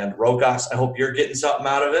people. And Rokas, I hope you're getting something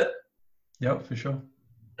out of it. Yep, for sure.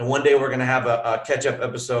 And one day we're going to have a catch-up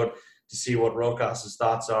episode to see what Rokas's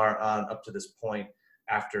thoughts are on up to this point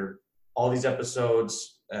after all these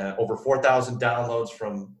episodes, over 4,000 downloads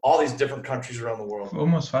from all these different countries around the world.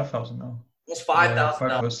 Almost 5,000 now. Almost 5,000 Quite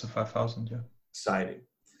now. close to 5,000, yeah. Exciting.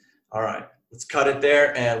 All right, let's cut it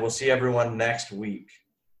there, and we'll see everyone next week.